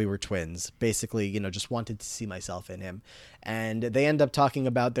myself that we were twins. Basically, just wanted to see myself in him. And they end up talking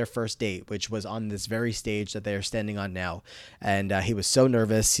about their first date, which was on this very stage that they are standing on now. And he was so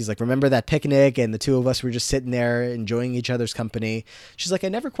nervous. He's like, remember that picnic? And the two of us were just sitting there enjoying each other's company. She's like, I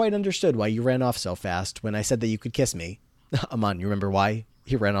never quite understood why you ran off so fast when I said that you could kiss me. Aman, you remember why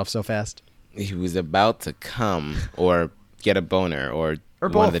he ran off so fast? He was about to come or get a boner or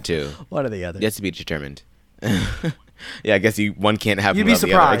both. One of the two. One or the other. Yet to be determined. Yeah, I guess one can't have. You'd be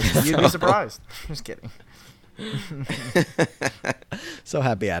surprised. You'd be surprised. Just kidding. So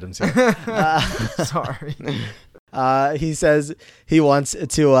happy Adam's here. Sorry. He says he wants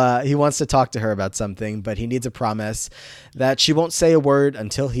to talk to her about something, but he needs a promise that she won't say a word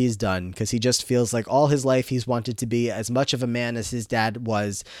until he's done, because he just feels like all his life he's wanted to be as much of a man as his dad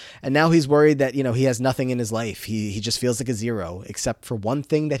was, and now he's worried that he has nothing in his life. He just feels like a zero, except for one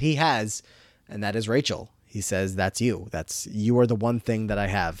thing that he has, and that is Rachel. He says, you are the one thing that I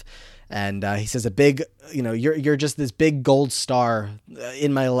have. And he says you're just this big gold star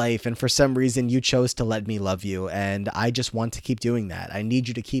in my life. And for some reason you chose to let me love you. And I just want to keep doing that. I need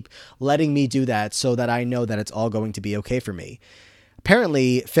you to keep letting me do that so that I know that it's all going to be okay for me.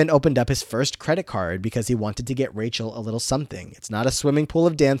 Apparently, Finn opened up his first credit card because he wanted to get Rachel a little something. It's not a swimming pool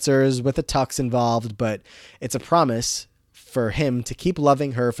of dancers with a tux involved, but it's a promise for him to keep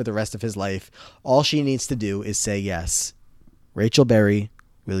loving her for the rest of his life. All she needs to do is say yes. Rachel Berry,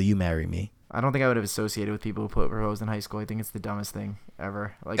 will you marry me? I don't think I would have associated with people who proposed in high school. I think it's the dumbest thing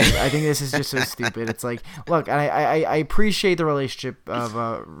ever. Like, I think this is just so stupid. It's like, look, I appreciate the relationship of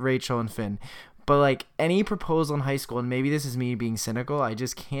Rachel and Finn, but like any proposal in high school, and maybe this is me being cynical, I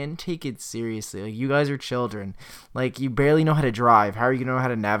just can't take it seriously. Like, you guys are children. Like, you barely know how to drive. How are you going to know how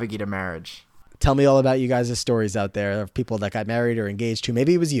to navigate a marriage? Tell me all about you guys' stories out there of people that got married or engaged to.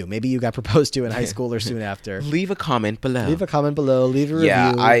 Maybe it was you. Maybe you got proposed to in high school or soon after. Leave a comment below. Leave a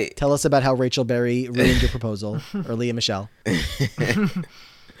review. Tell us about how Rachel Berry ruined your proposal, or Leah Michelle. This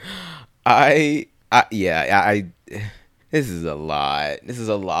is a lot.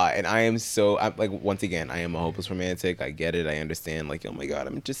 And I'm like, once again, I am a hopeless romantic. I get it. I understand. Like, oh my God,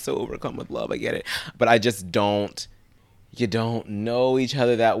 I'm just so overcome with love. I get it. But I just you don't know each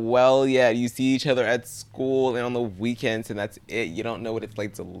other that well yet. You see each other at school and on the weekends, and that's it. You don't know what it's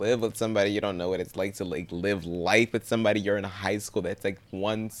like to live with somebody. You don't know what it's like to live life with somebody. You're in high school. That's like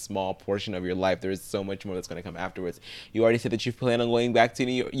one small portion of your life. There is so much more that's going to come afterwards. You already said that you plan on going back to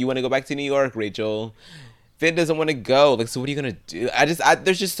New York. You want to go back to New York, Rachel. Finn doesn't want to go. Like, so what are you going to do?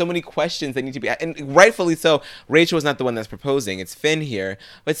 There's just so many questions that need to be, and rightfully so. Rachel is not the one that's proposing. It's Finn here.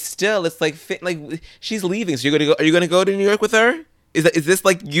 But still, it's like, Finn, like, she's leaving. So you're going to go, are you going to go to New York with her? Is this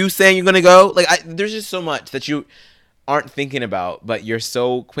like you saying you're going to go? Like, there's just so much that you aren't thinking about, but you're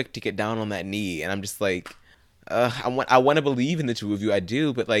so quick to get down on that knee. And I'm just like, I want to believe in the two of you. I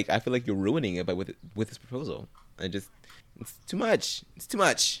do. But like, I feel like you're ruining it with this proposal. It's too much. It's too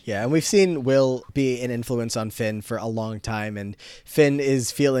much. Yeah, and we've seen Will be an influence on Finn for a long time, and Finn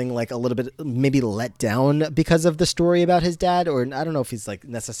is feeling like a little bit maybe let down because of the story about his dad, or I don't know if he's like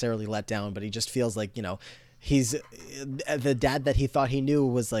necessarily let down, but he just feels like, he's the dad that he thought he knew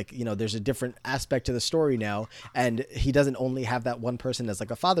was like, there's a different aspect to the story now. And he doesn't only have that one person as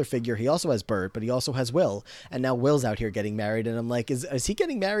like a father figure. He also has Bert, but he also has Will. And now Will's out here getting married. And I'm like, is he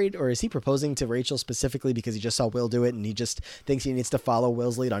getting married, or is he proposing to Rachel specifically because he just saw Will do it and he just thinks he needs to follow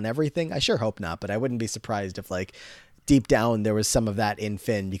Will's lead on everything? I sure hope not, but I wouldn't be surprised if like deep down there was some of that in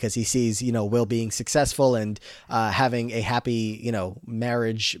Finn, because he sees, Will being successful and having a happy,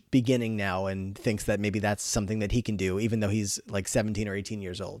 marriage beginning now, and thinks that maybe that's something that he can do, even though he's like 17 or 18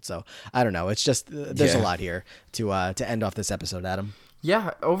 years old. So I don't know. It's just, there's a lot here to end off this episode, Adam.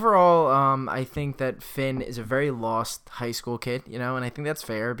 Yeah, overall, I think that Finn is a very lost high school kid, and I think that's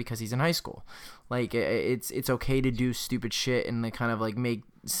fair because he's in high school. Like, it's okay to do stupid shit and they kind of like make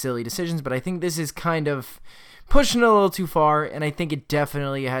silly decisions, but I think this is kind of pushing it a little too far, and I think it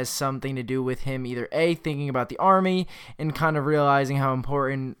definitely has something to do with him either A, thinking about the army and kind of realizing how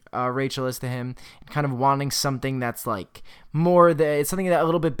important Rachel is to him, and kind of wanting something that's like it's something that a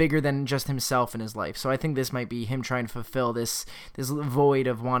little bit bigger than just himself in his life. So I think this might be him trying to fulfill this void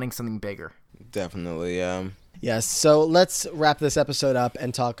of wanting something bigger. Definitely. Yes, so let's wrap this episode up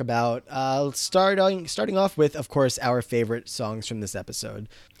and talk about starting off with, of course, our favorite songs from this episode.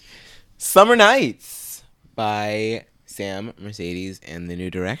 Summer Nights by Sam, Mercedes, and the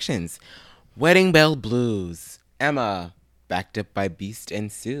New Directions. Wedding Bell Blues. Emma, backed up by Beast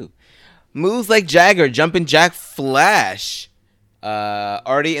and Sue. Moves Like Jagger, Jumpin' Jack Flash.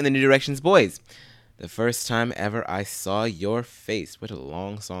 Artie and the New Directions Boys. The First Time Ever I Saw Your Face. What a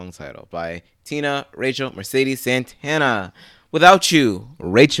long song title. By Tina, Rachel, Mercedes, Santana. Without You,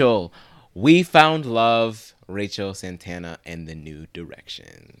 Rachel. We Found Love, Rachel, Santana, and the New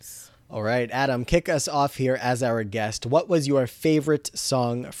Directions. All right, Adam, kick us off here as our guest. What was your favorite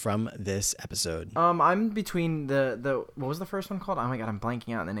song from this episode? I'm between the what was the first one called? Oh my god, I'm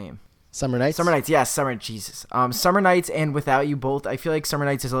blanking out on the name. Summer Nights? Summer Nights, yes, Jesus. Summer Nights and Without You both. I feel like Summer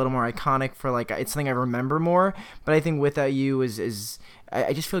Nights is a little more iconic for like it's something I remember more. But I think Without You is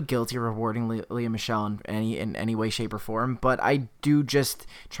I just feel guilty rewarding Leah Michelle in any way, shape, or form. But I do just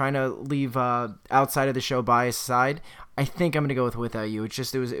trying to leave outside of the show bias aside. I think I'm gonna go with Without You.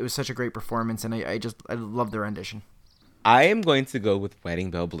 It was such a great performance, and I love the rendition. I am going to go with Wedding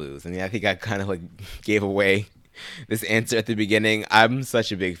Bell Blues. I mean, I think I kind of like gave away this answer at the beginning. I'm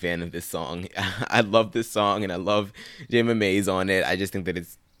such a big fan of this song. I love this song, and I love Jayma Mays on it. I just think that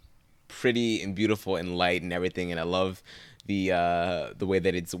it's pretty and beautiful and light and everything, and I love the way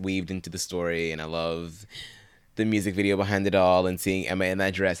that it's weaved into the story, and I love the music video behind it all, and seeing Emma in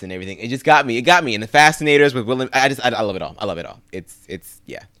that dress and everything. It just got me. It got me. And the Fascinators with Willem. I love it all. I love it all. It's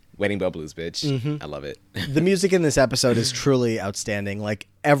yeah. Wedding Bell Blues, bitch. Mm-hmm. I love it. The music in this episode is truly outstanding. Like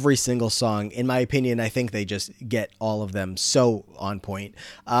every single song, in my opinion, I think they just get all of them so on point.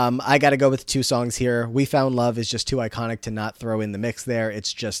 I got to go with two songs here. We Found Love is just too iconic to not throw in the mix there.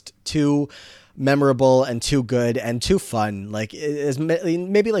 It's just too memorable and too good and too fun. Like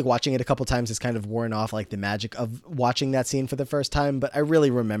maybe like watching it a couple times is kind of worn off like the magic of watching that scene for the first time, but I really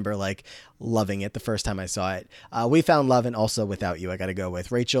remember like loving it the first time I saw it. We Found Love and also Without You I gotta go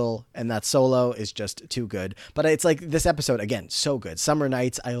with. Rachel and that solo is just too good. But it's like this episode again, so good. Summer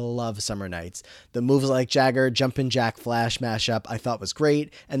Nights, I love Summer Nights. The Moves Like Jagger, Jumpin' Jack Flash mashup I thought was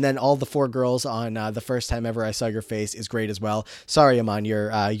great, and then all the four girls on The First Time Ever I Saw Your Face is great as well. Sorry, Aman,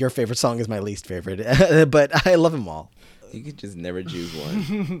 your favorite song is my least favorite, but I love them all. You could just never choose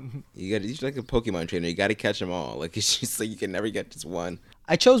one. You're like a Pokemon trainer. You got to catch them all. Like it's just like you can never get just one.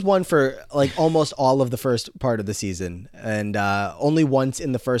 I chose one for like almost all of the first part of the season, and only once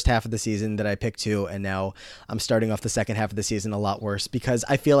in the first half of the season did I pick two, and now I'm starting off the second half of the season a lot worse because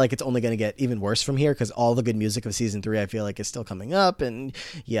I feel like it's only going to get even worse from here because all the good music of season 3 I feel like is still coming up, and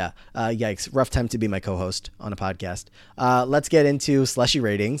yeah, yikes, rough time to be my co-host on a podcast. Let's get into slushy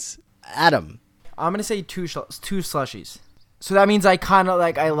ratings. Adam. I'm gonna say two slushies. So that means I kind of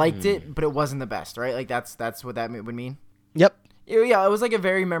like I liked it, but it wasn't the best, right? Like that's what that would mean. Yep. Yeah, it was like a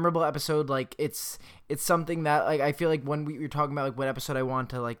very memorable episode. Like it's something that like I feel like when we were talking about like what episode I want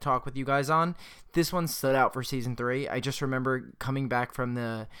to like talk with you guys on, this one stood out for season 3. I just remember coming back from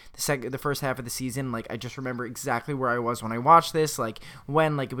the first half of the season. Like I just remember exactly where I was when I watched this. Like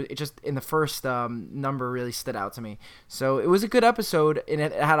when like it just in the first number really stood out to me. So it was a good episode, and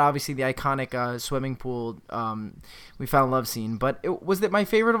it had obviously the iconic swimming pool We Found Love scene. But was it my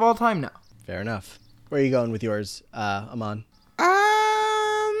favorite of all time? No. Fair enough. Where are you going with yours, Aman?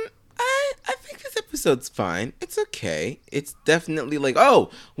 I think this episode's fine. It's okay. It's definitely like,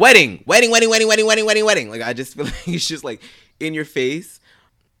 oh, wedding. Like I just feel like it's just like in your face.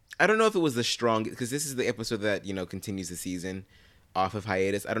 I don't know if it was the strongest because this is the episode that continues the season off of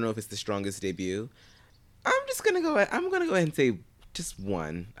hiatus. I don't know if it's the strongest debut. I'm gonna go ahead and say just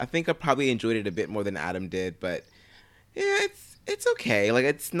one. I think I probably enjoyed it a bit more than Adam did, but yeah, it's okay. Like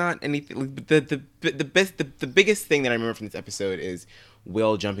it's not anything. Like, the biggest thing that I remember from this episode is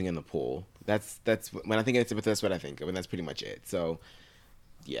Will jumping in the pool. That's when I think of it, that's what I think of, and that's pretty much it. So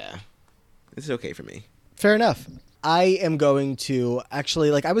yeah, this is okay for me. Fair enough. I am going to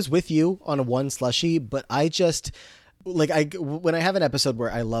actually I was with you on a one slushy, but I just when I have an episode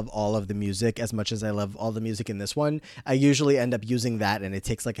where I love all of the music as much as I love all the music in this one, I usually end up using that, and it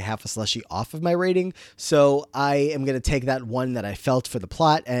takes like a half a slushy off of my rating. So I am going to take that one that I felt for the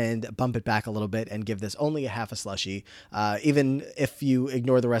plot and bump it back a little bit and give this only a half a slushy. Even if you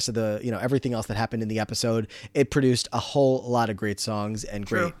ignore the rest of the, everything else that happened in the episode, it produced a whole lot of great songs and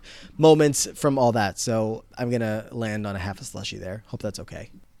great moments from all that. So I'm going to land on a half a slushy there. Hope that's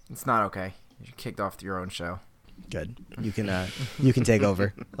okay. It's not okay. You kicked off your own show. Good. You can take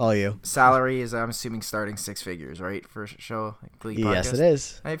over. All you. Salary is, I'm assuming, starting 6 figures, right? For a show like Glee podcast? Yes, it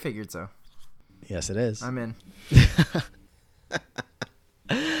is. I figured so. Yes, it is. I'm in.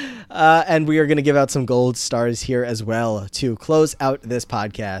 And we are going to give out some gold stars here as well to close out this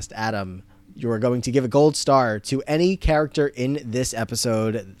podcast. Adam, you are going to give a gold star to any character in this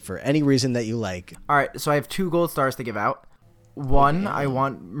episode for any reason that you like. All right, so I have 2 gold stars to give out. One, I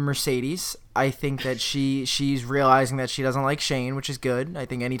want Mercedes. I think that she's realizing that she doesn't like Shane, which is good. I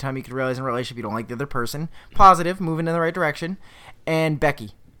think anytime you can realize in a relationship you don't like the other person, positive, moving in the right direction. And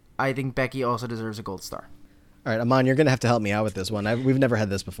Becky. I think Becky also deserves a gold star. All right, Amon, you're going to have to help me out with this one. We've never had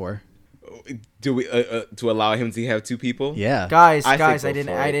this before. Do we to allow him to have 2 people? Yeah. Guys, I I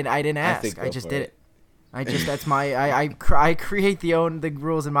didn't ask. I just did it. That's my I create the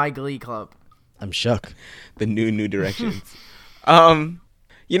rules in my Glee club. I'm shook. The new directions.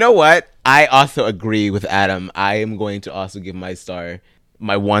 You know what? I also agree with Adam. I am going to also give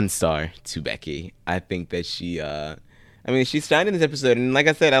my 1 star to Becky. I think that she's shined in this episode, and like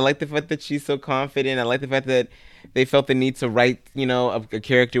I said, I like the fact that she's so confident. I like the fact that they felt the need to write, a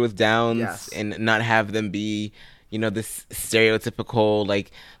character with downs and not have them be, this stereotypical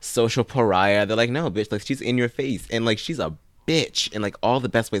like social pariah. They're like, no, bitch, like she's in your face and like she's a bitch in like all the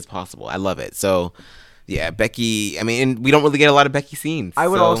best ways possible. I love it. So yeah, Becky. I mean, and we don't really get a lot of Becky scenes. I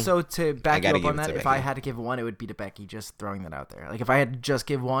would so also, to back you up on that, if Becky. I had to give 1, it would be to Becky. Just throwing that out there. Like if I had to just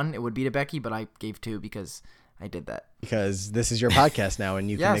give 1, it would be to Becky, but I gave 2 because I did that. Because this is your podcast now, and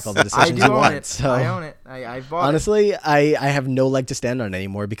you can Yes, make all the decisions you I do own want. it. So I own it. I bought honestly, I have no leg to stand on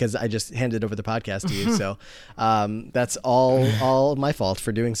anymore because I just handed over the podcast to you. So that's all my fault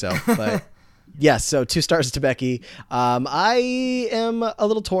for doing so. But yes, so 2 stars to Becky. I am a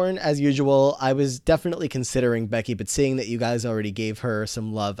little torn as usual. I was definitely considering Becky, but seeing that you guys already gave her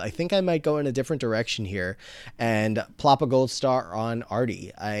some love, I think I might go in a different direction here and plop a gold star on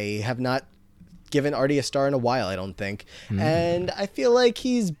Artie. I have not given Artie a star in a while, I don't think. And I feel like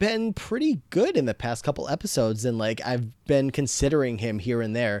he's been pretty good in the past couple episodes, and like I've been considering him here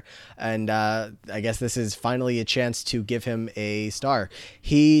and there, and I guess this is finally a chance to give him a star.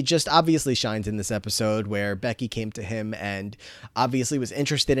 He just obviously shines in this episode where Becky came to him and obviously was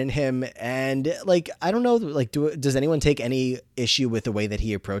interested in him, and like I don't know, like does anyone take any issue with the way that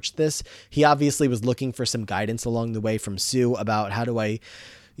he approached this? He obviously was looking for some guidance along the way from Sue about how do I,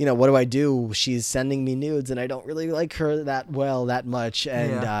 what do I do? She's sending me nudes and I don't really like her that much.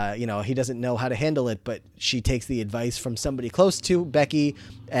 And, he doesn't know how to handle it, but she takes the advice from somebody close to Becky,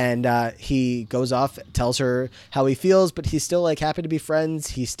 and he goes off, tells her how he feels, but he's still like happy to be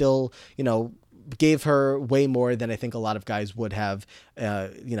friends. He still, gave her way more than I think a lot of guys would have,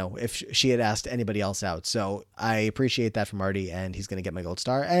 if she had asked anybody else out. So I appreciate that from Artie, and he's going to get my gold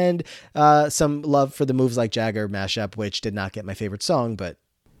star, and some love for the Moves Like Jagger mashup, which did not get my favorite song, but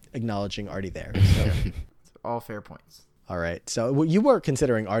acknowledging Artie there. So. all fair points. All right. So you were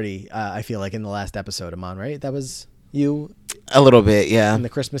considering Artie, I feel like, in the last episode, Amon, right? That was you? A little bit, yeah. In the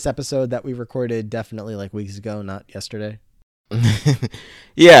Christmas episode that we recorded definitely like weeks ago, not yesterday.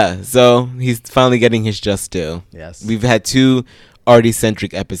 Yeah, so he's finally getting his just due. Yes. We've had 2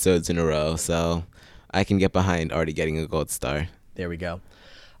 Artie-centric episodes in a row, so I can get behind Artie getting a gold star. There we go.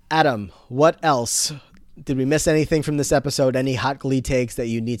 Adam, what else? Did we miss anything from this episode? Any hot Glee takes that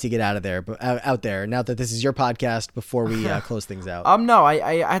you need to get out there now that this is your podcast before we close things out? No,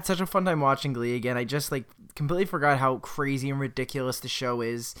 I had such a fun time watching Glee again. I just like completely forgot how crazy and ridiculous the show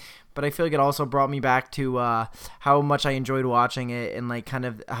is, but I feel like it also brought me back to how much I enjoyed watching it, and like kind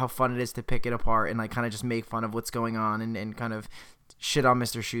of how fun it is to pick it apart and like kind of just make fun of what's going on and kind of shit on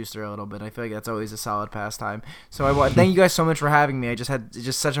Mr. Schuester a little bit. I feel like that's always a solid pastime. So thank you guys so much for having me. I just had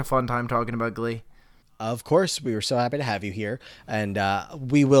such a fun time talking about Glee. Of course, we were so happy to have you here, and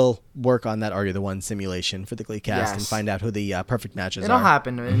we will work on that Are You the One simulation for the Glee cast and find out who the perfect matches It'll are.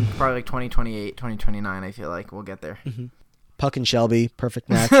 happen in probably like 2028, 2029, I feel like. We'll get there. Mm-hmm. Puck and Shelby, perfect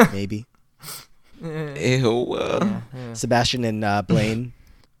match, maybe. Ew. Sebastian and Blaine.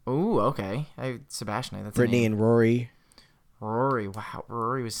 Ooh, okay. Sebastian, that's Brittany a name. and Rory. Rory, wow.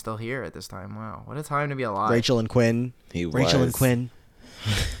 Rory was still here at this time. Wow. What a time to be alive. Rachel and Quinn. Rachel and Quinn.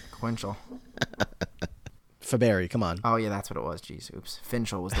 Quinchel. Faberry, come on. Oh, yeah, that's what it was. Jeez, oops.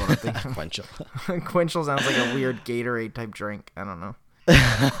 Finchel was the one I'm thinking. Quinchel. Quinchel sounds like a weird Gatorade type drink. I don't know.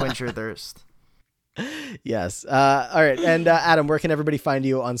 Quench your thirst. Yes. All right. And Adam, where can everybody find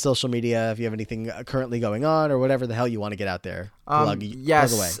you on social media if you have anything currently going on or whatever the hell you want to get out there? Plug away.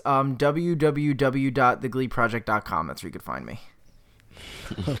 www.thegleeproject.com. That's where you could find me.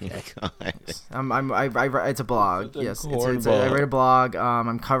 Okay. It's a blog. Yes, I write a blog.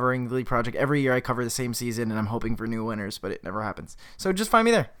 I'm covering the Glee Project every year. I cover the same season, and I'm hoping for new winners, but it never happens. So just find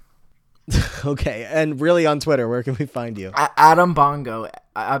me there. Okay, and really on Twitter, where can we find you? Adam Bongo,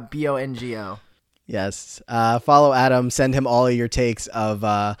 Bongo. Yes. Follow Adam. Send him all of your takes of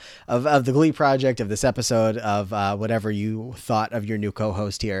the Glee project, of this episode, of whatever you thought of your new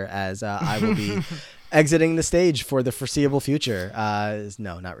co-host here, as I will be exiting the stage for the foreseeable future.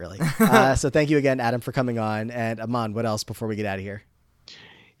 No, not really. So thank you again, Adam, for coming on. And Aman, what else before we get out of here?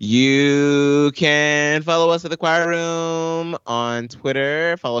 You can follow us at the Choir Room on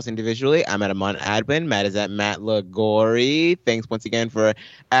Twitter. Follow us individually. I'm at Amon Adwin. Matt is at Matt Lagori. Thanks once again for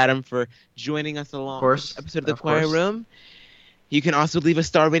Adam for joining us along this episode of the Choir Room. You can also leave us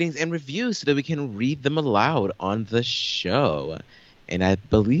star ratings and reviews so that we can read them aloud on the show. And I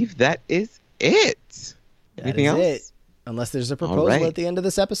believe that is it. Anything else? It. Unless there's a proposal at the end of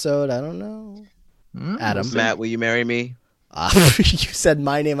this episode. I don't know. Adam. Matt, will you marry me? You said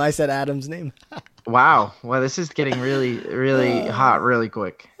my name. I said Adam's name. Wow. Well, this is getting really, really hot really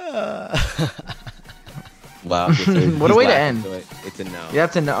quick. Wow. What a way to end. It's a no. Yeah,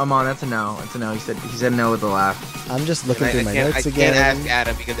 that's a no. Amon, that's a no. It's a no. He said no with a laugh. I'm just looking through my notes again. I can't ask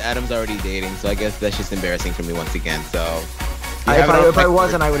Adam because Adam's already dating, so I guess that's just embarrassing for me once again. So if I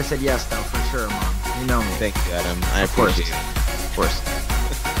wasn't, I would have said yes, though, for sure, Amon. You know me. Thank you, Adam. I appreciate it. Of course.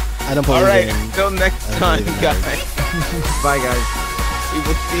 I don't believe All right, until next time, guys. Bye, guys. We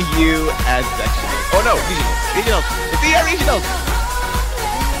will see you at sectionals. Oh no, regionals. Regionals. We'll see you at regionals.